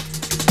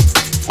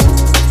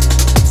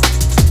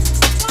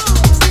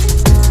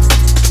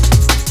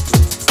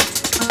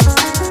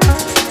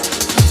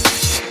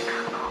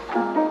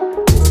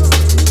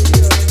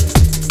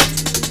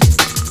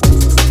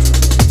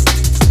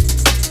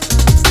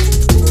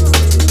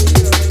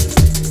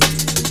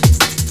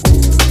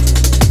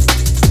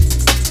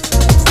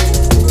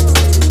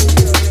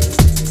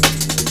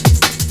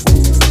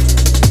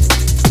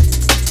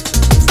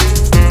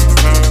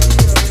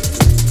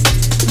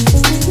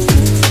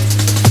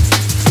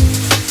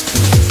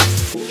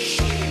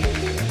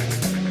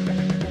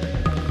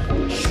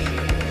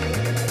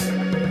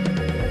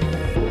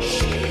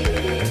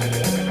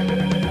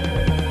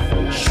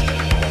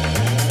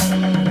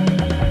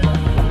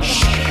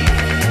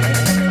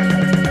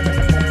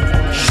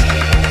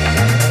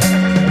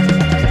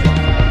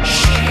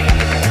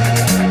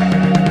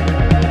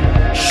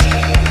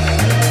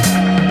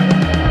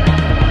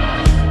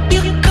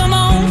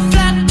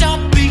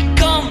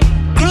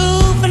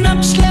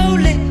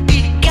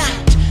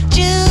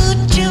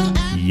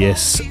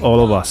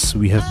 All of us,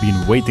 we have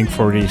been waiting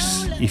for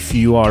this. If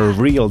you are a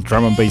real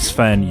drum and bass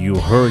fan, you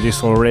heard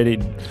this already.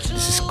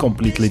 This is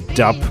completely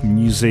dub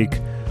music,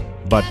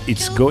 but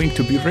it's going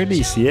to be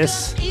released,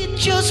 yes?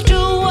 Just do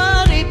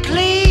what he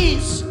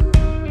please.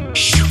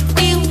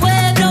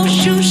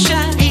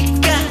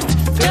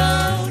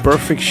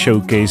 Perfect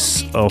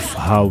showcase of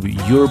how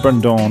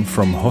Urban Dawn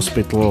from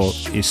Hospital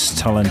is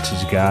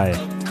talented guy.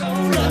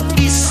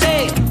 He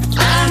say,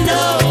 I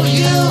know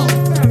you,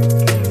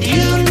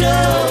 you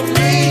know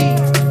me.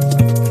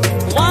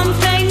 One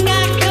thing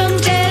I can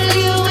tell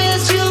you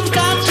is you've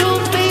got to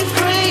be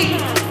free.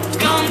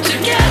 Come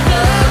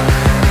together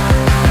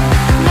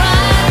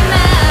right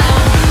now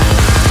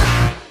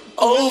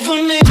over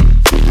me.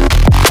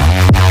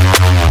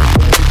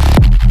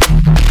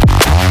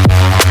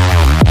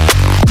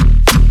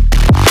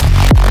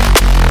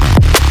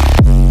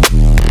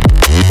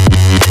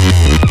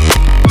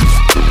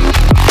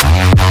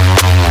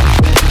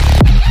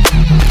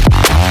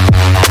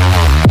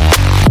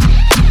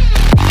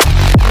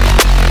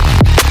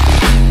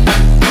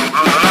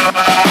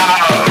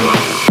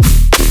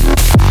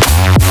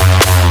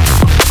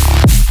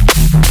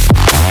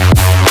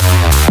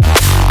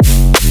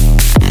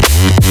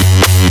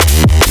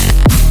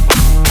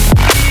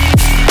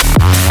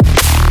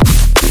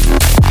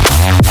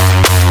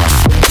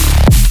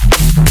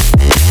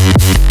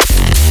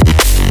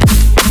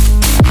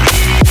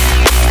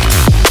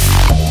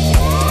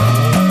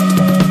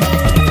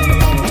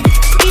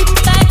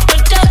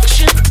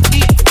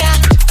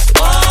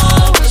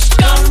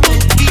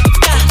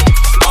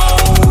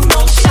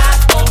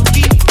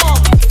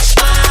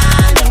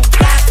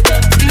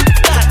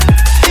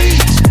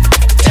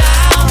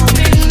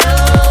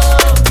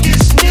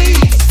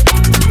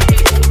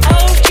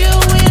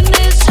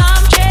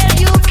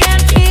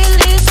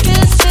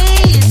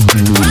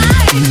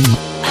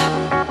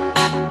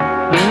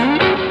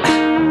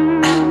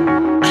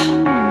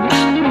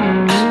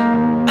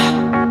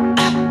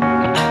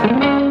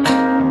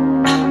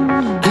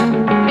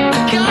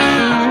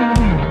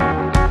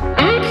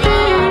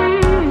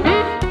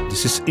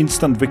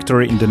 Instant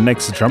victory in the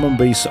next Drum and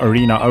Bass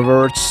Arena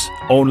Awards.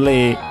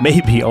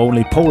 Maybe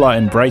only Paula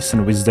and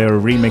Bryson with their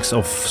remix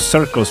of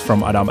Circles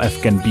from Adam F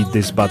can beat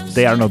this, but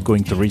they are not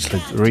going to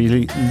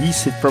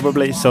release it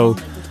probably, so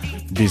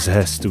this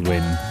has to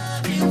win.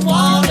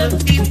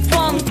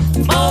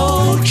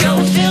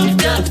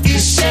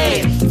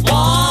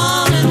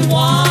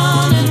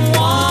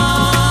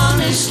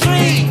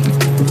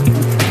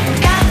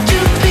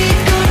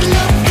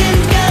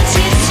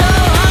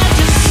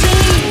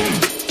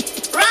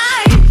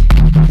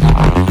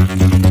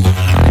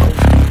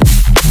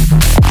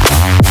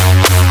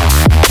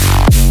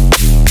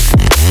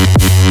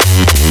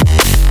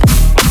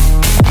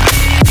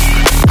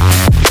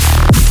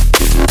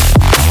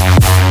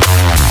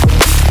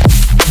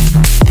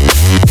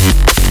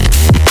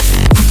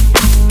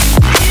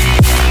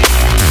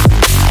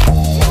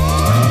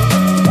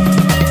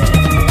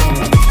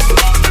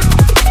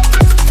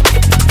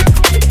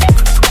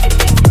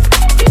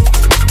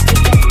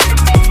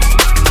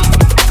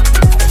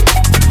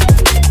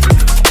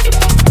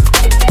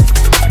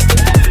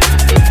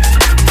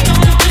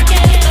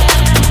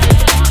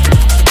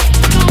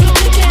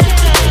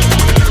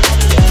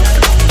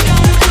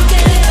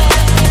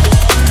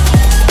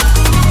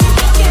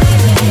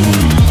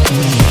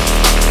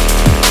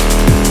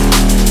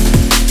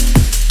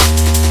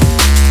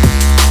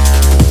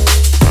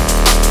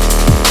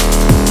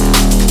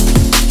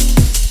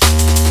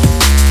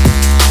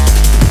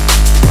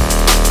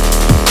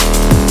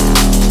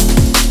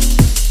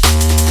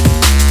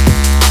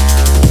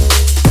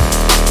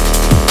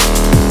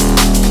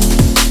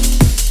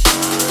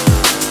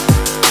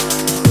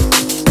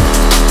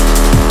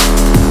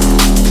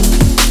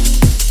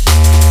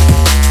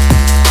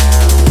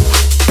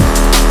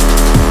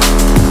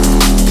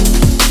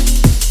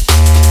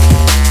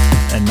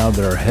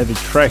 heavy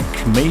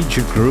track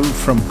Major Groove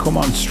from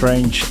Command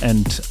Strange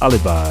and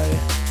Alibi.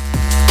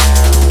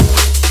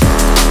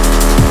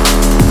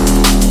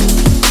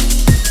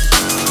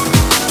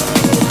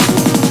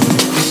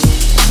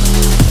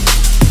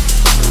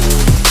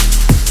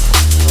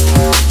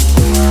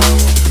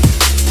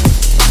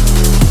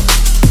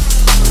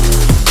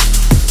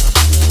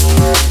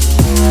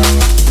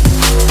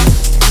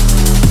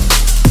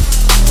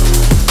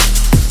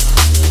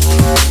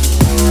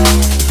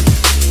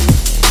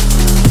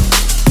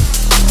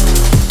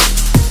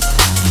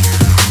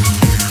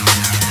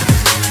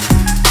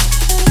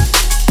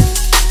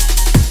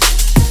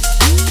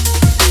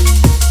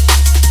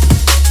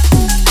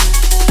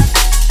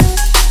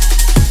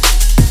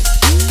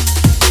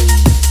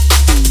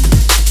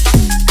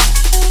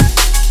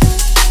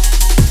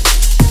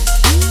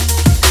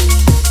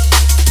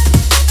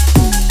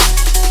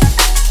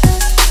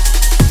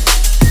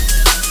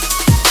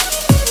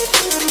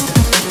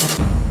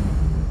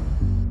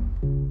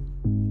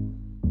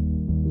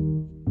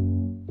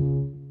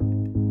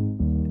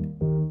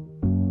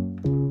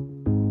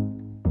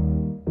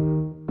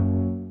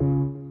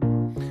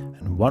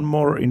 One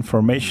more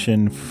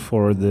information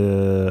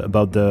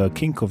about the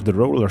King of the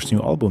Rollers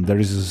new album. There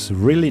is this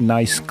really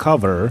nice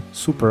cover,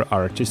 super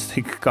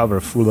artistic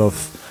cover full of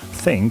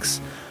things.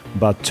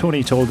 But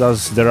Tony told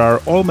us there are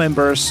all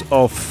members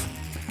of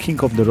King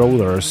of the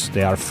Rollers.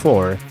 They are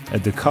 4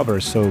 at the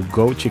cover, so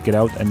go check it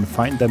out and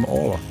find them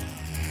all.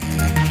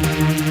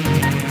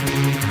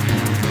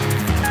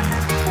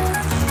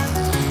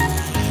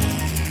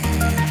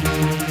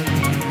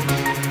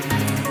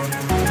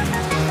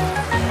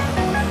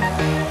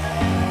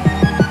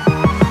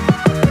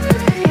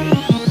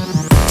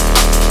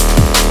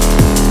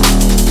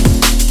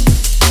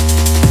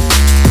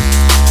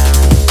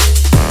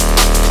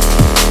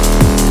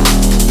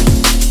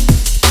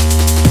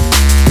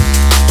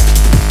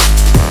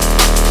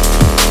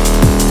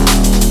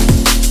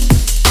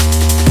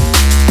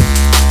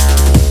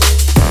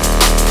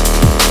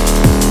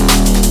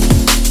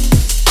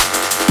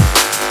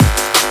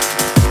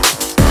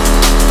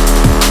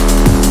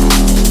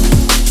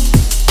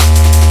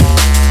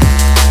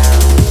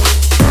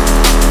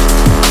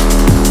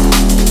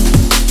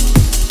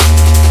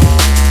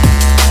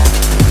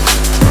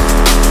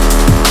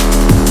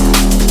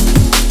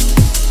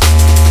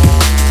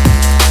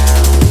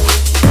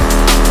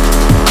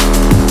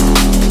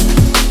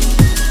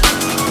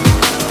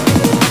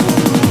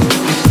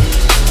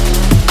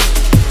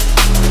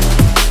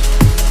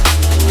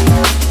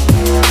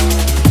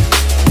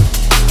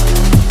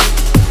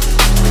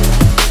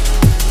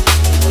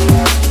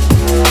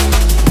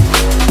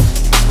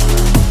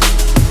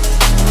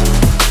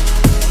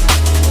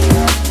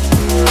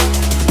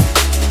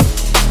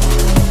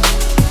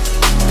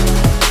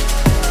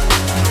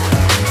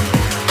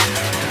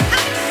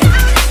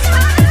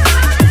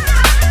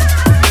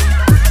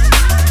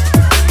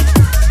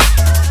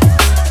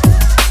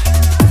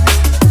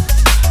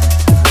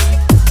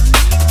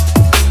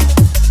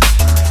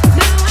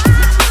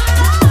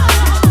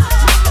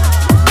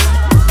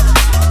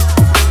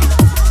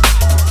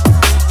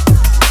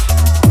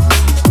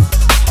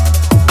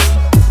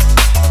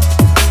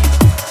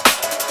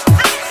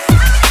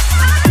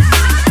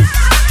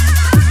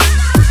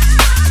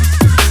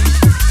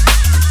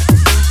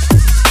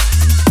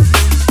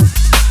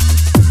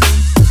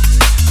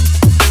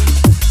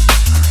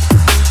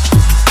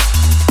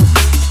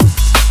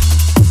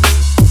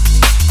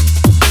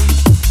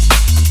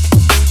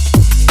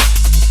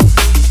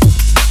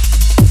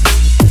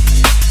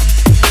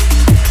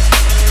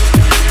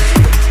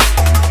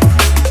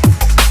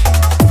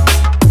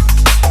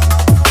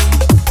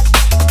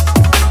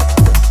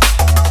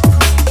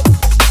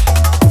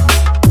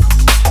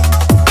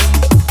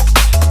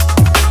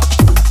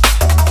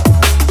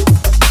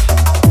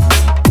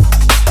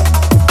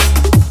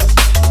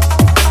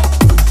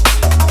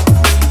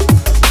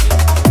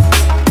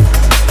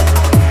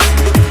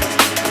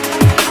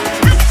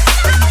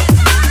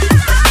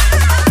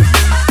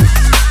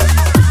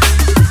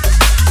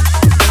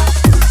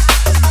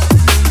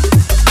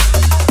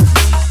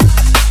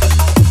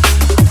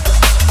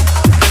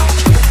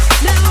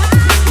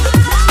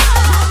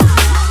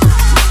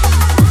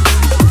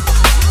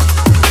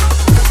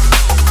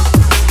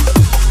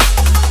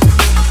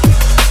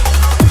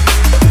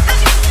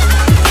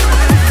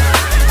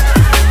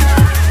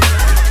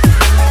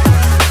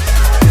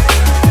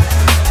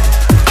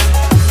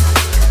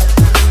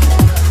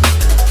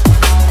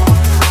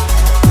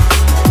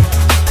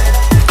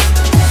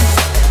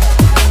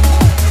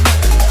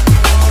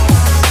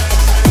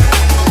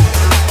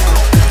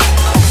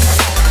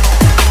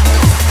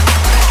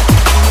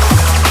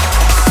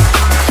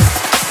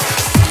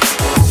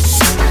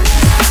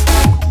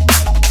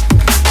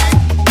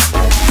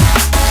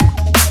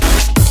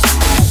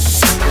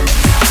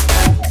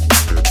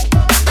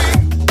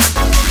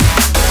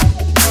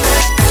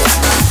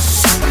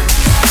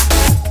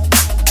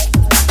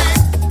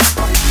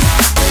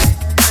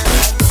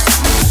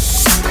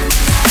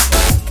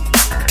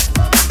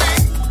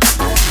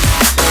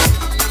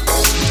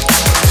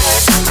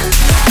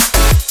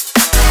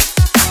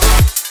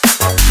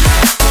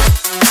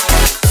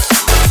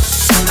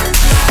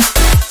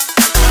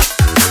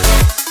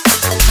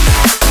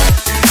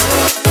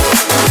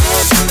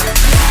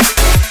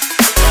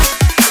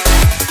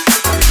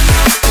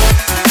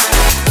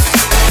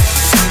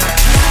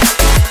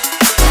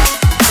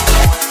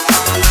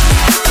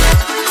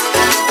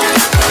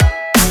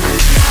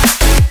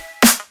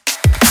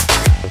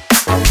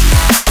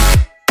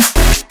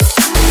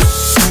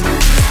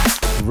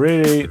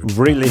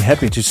 really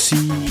happy to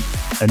see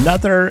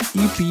another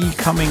EP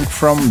coming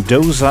from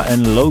Doza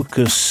and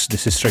Locus.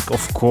 This is track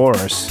Of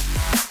Course.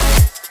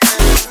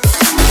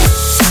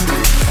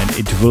 And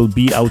it will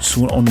be out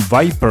soon on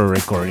Viper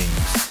Recordings.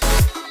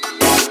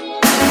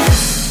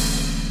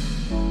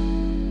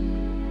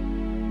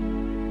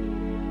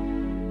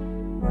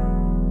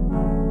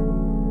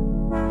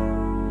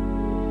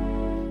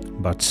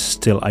 But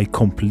still, I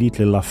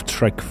completely love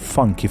track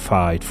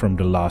Funkified from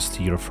the last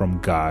year from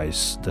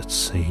Guys.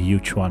 That's a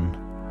huge one.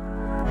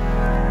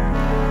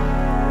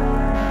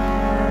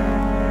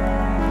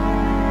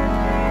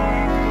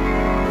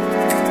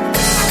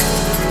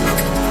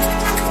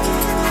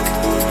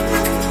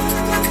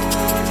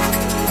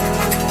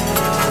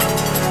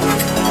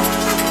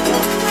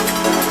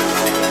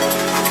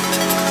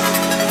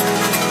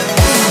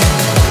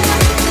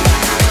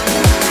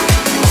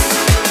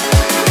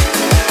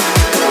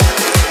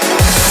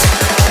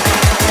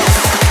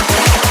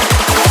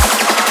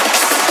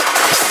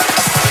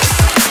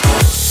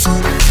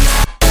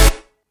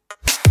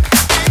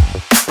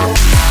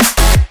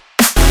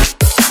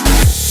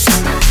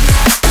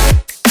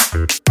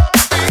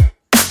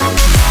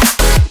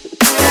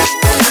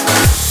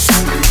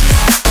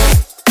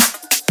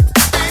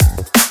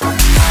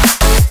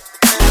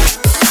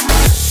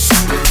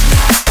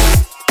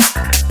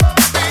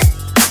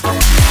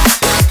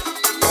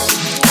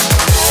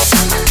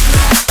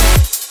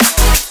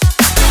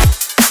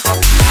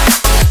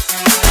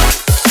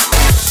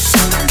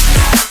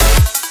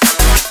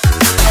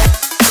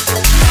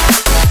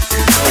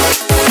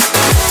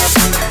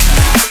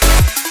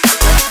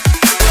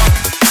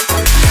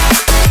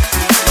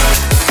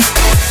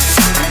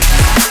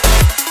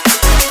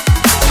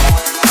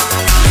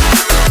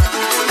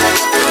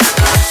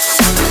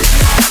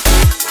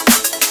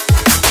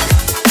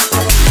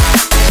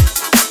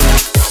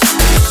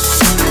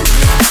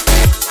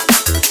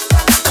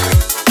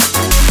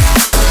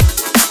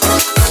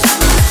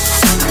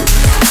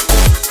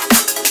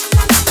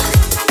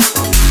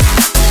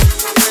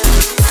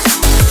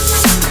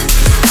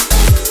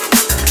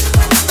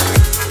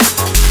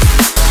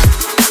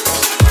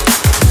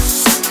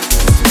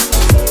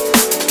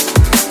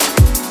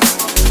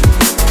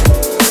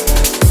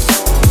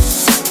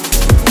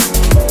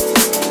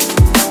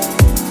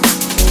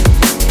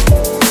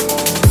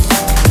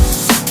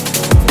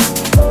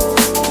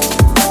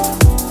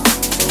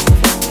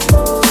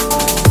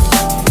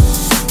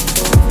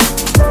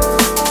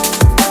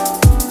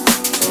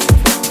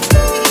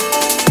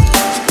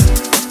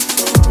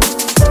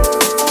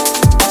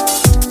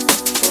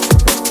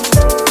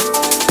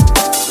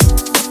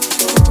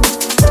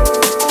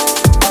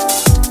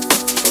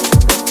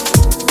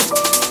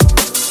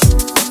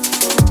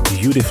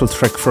 Beautiful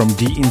track from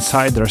The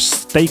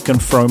Insiders, taken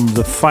from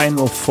the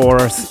final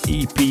fourth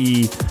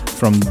EP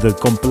from the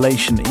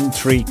compilation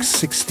Intrigue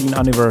 16th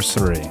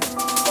anniversary.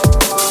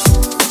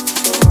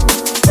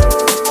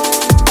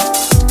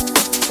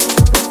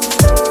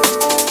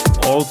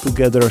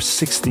 Altogether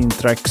 16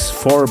 tracks,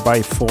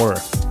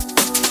 4x4.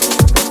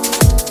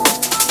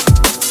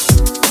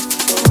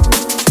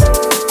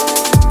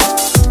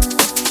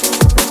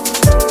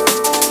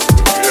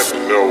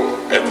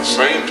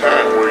 Same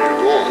time where you're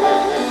going.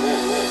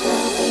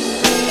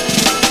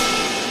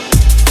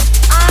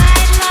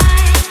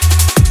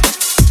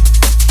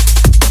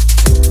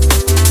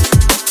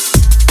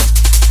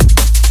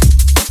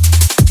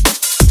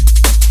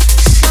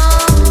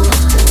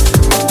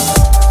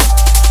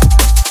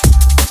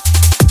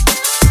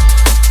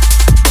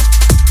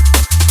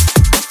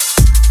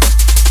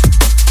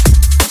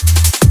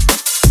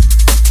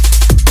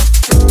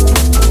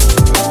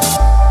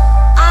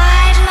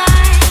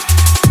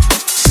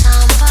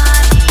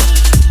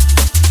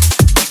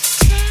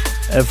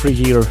 Every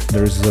year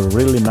there's a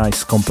really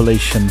nice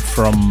compilation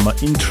from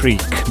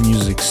Intrigue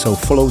Music, so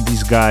follow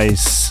these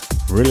guys,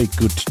 really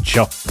good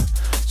job.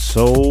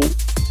 So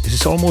this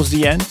is almost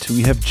the end.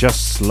 We have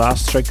just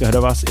last track ahead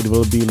of us. It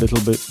will be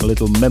a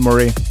little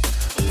memory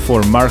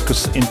for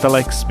Marcus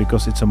Intellects,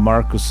 because it's a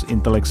Marcus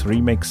Intellects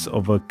remix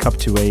of a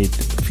Captivate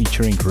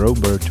featuring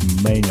Robert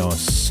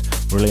Manos.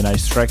 Really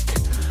nice track.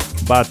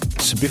 But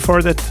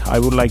before that, I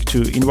would like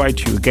to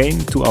invite you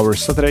again to our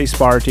Saturday's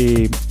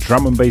party,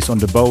 Drum and Bass on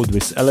the Boat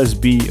with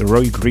LSB,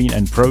 Roy Green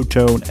and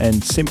Proton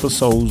and Simple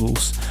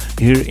Souls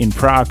here in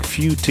Prague.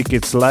 Few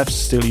tickets left,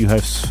 still you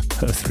have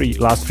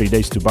last 3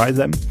 days to buy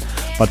them,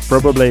 but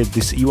probably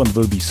this event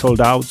will be sold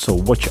out, so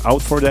watch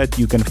out for that.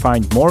 You can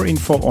find more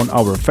info on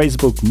our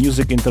Facebook,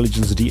 Music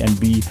Intelligence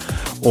DNB,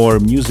 or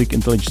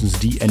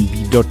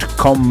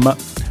musicintelligencednb.com.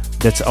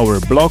 That's our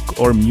blog,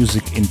 or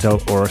Music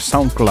Intel or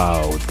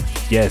SoundCloud.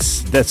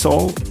 Yes, that's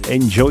all.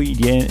 Enjoy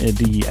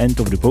the end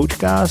of the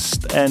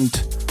podcast and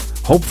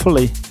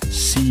hopefully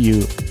see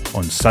you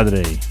on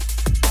Saturday.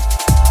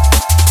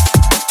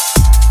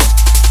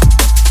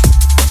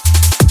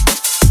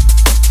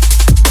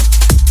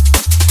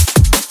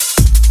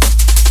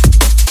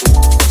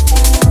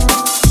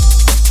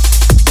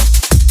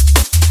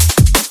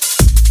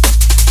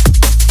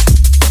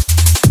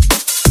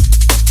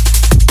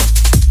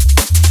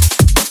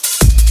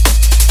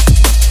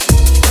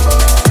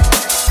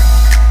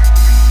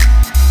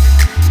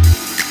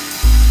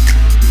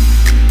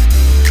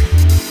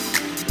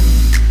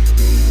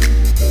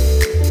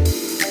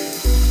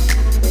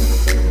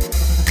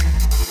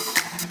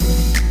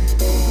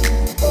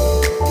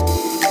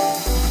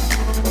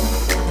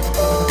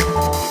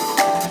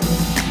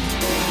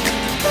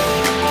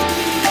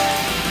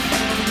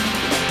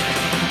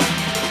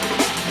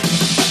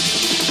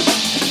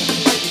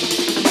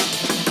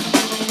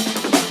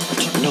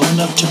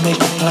 enough to make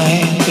a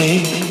plan,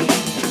 babe.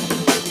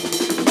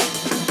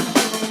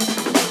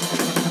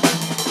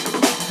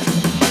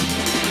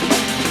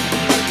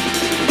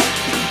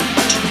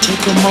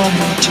 Take a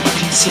moment to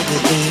consider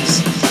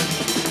this.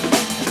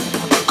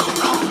 What could go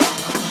wrong?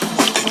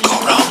 What could go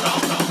wrong?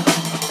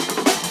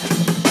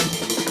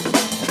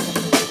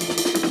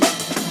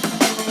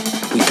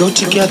 We go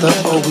together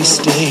or we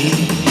stay.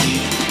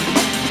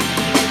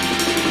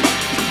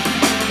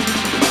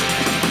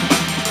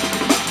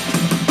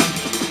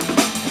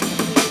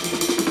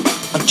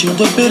 Until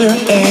the bitter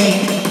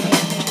end,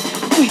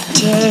 we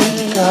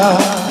take our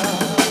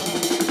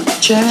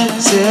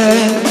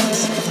chances.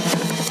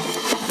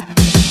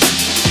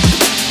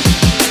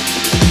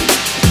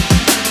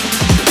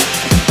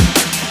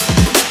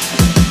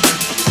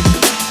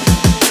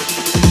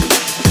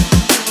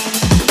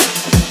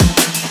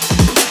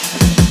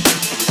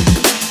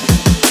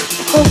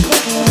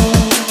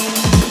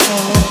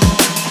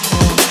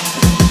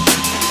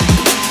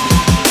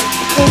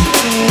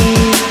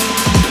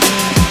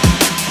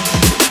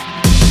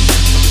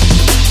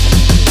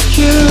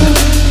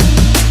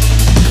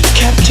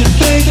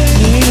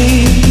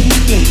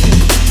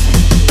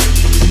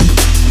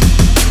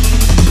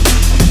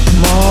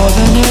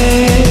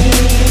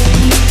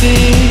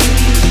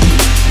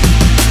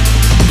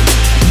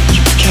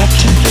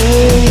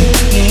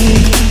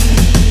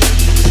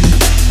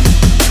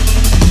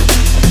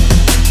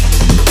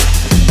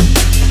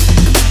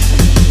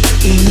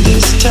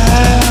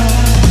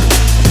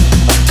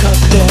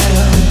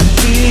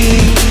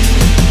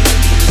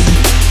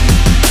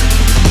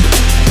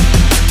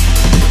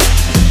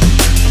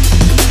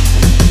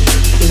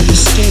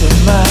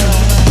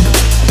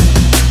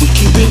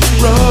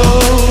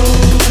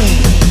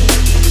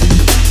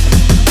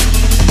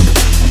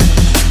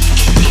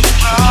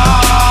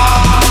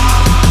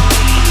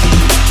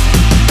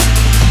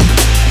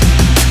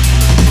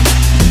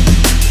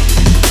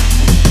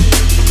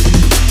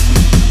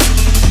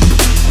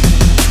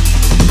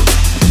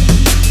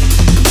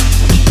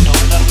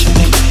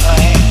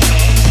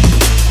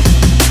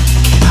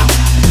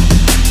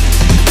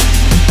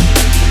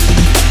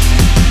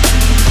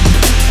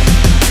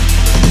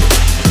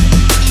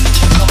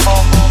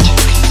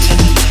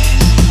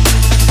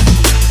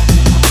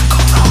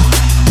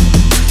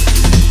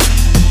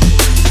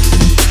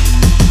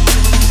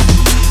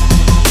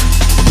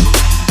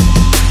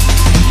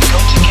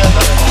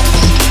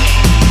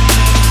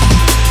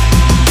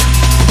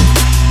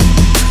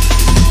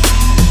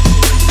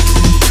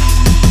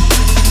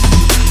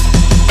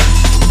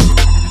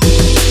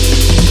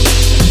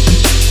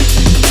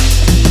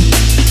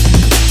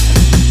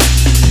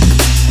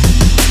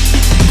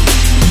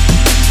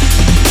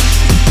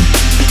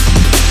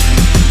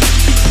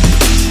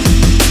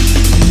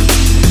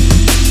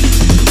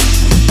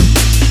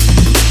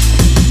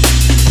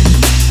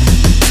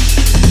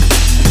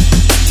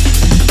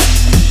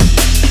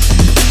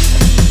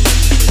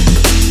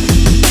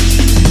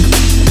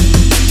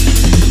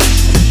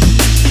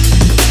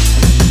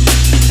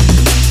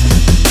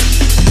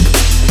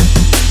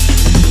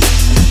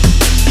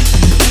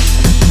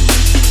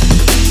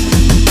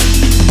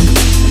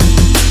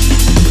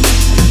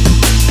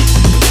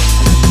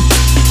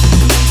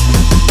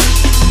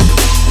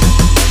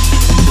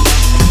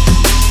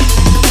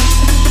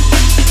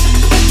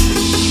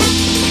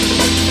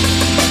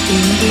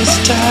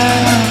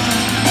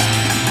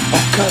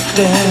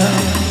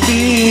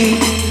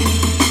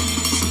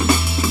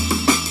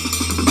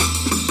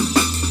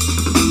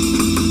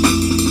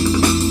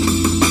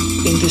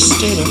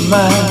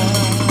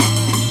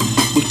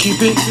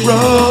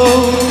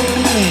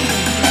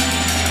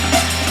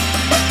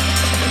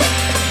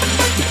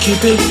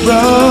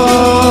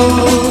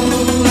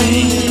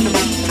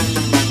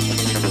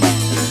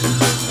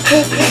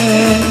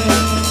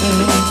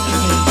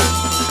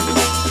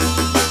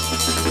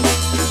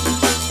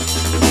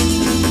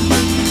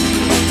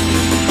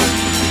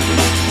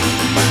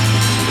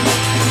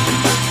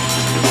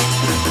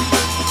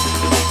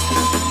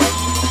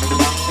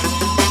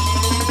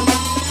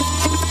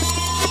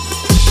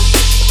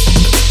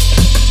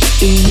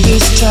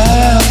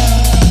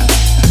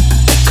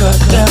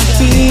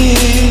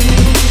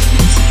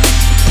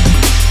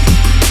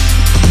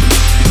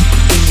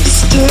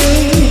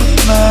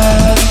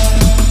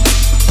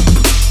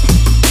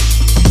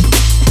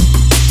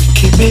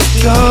 Keep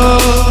it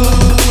going.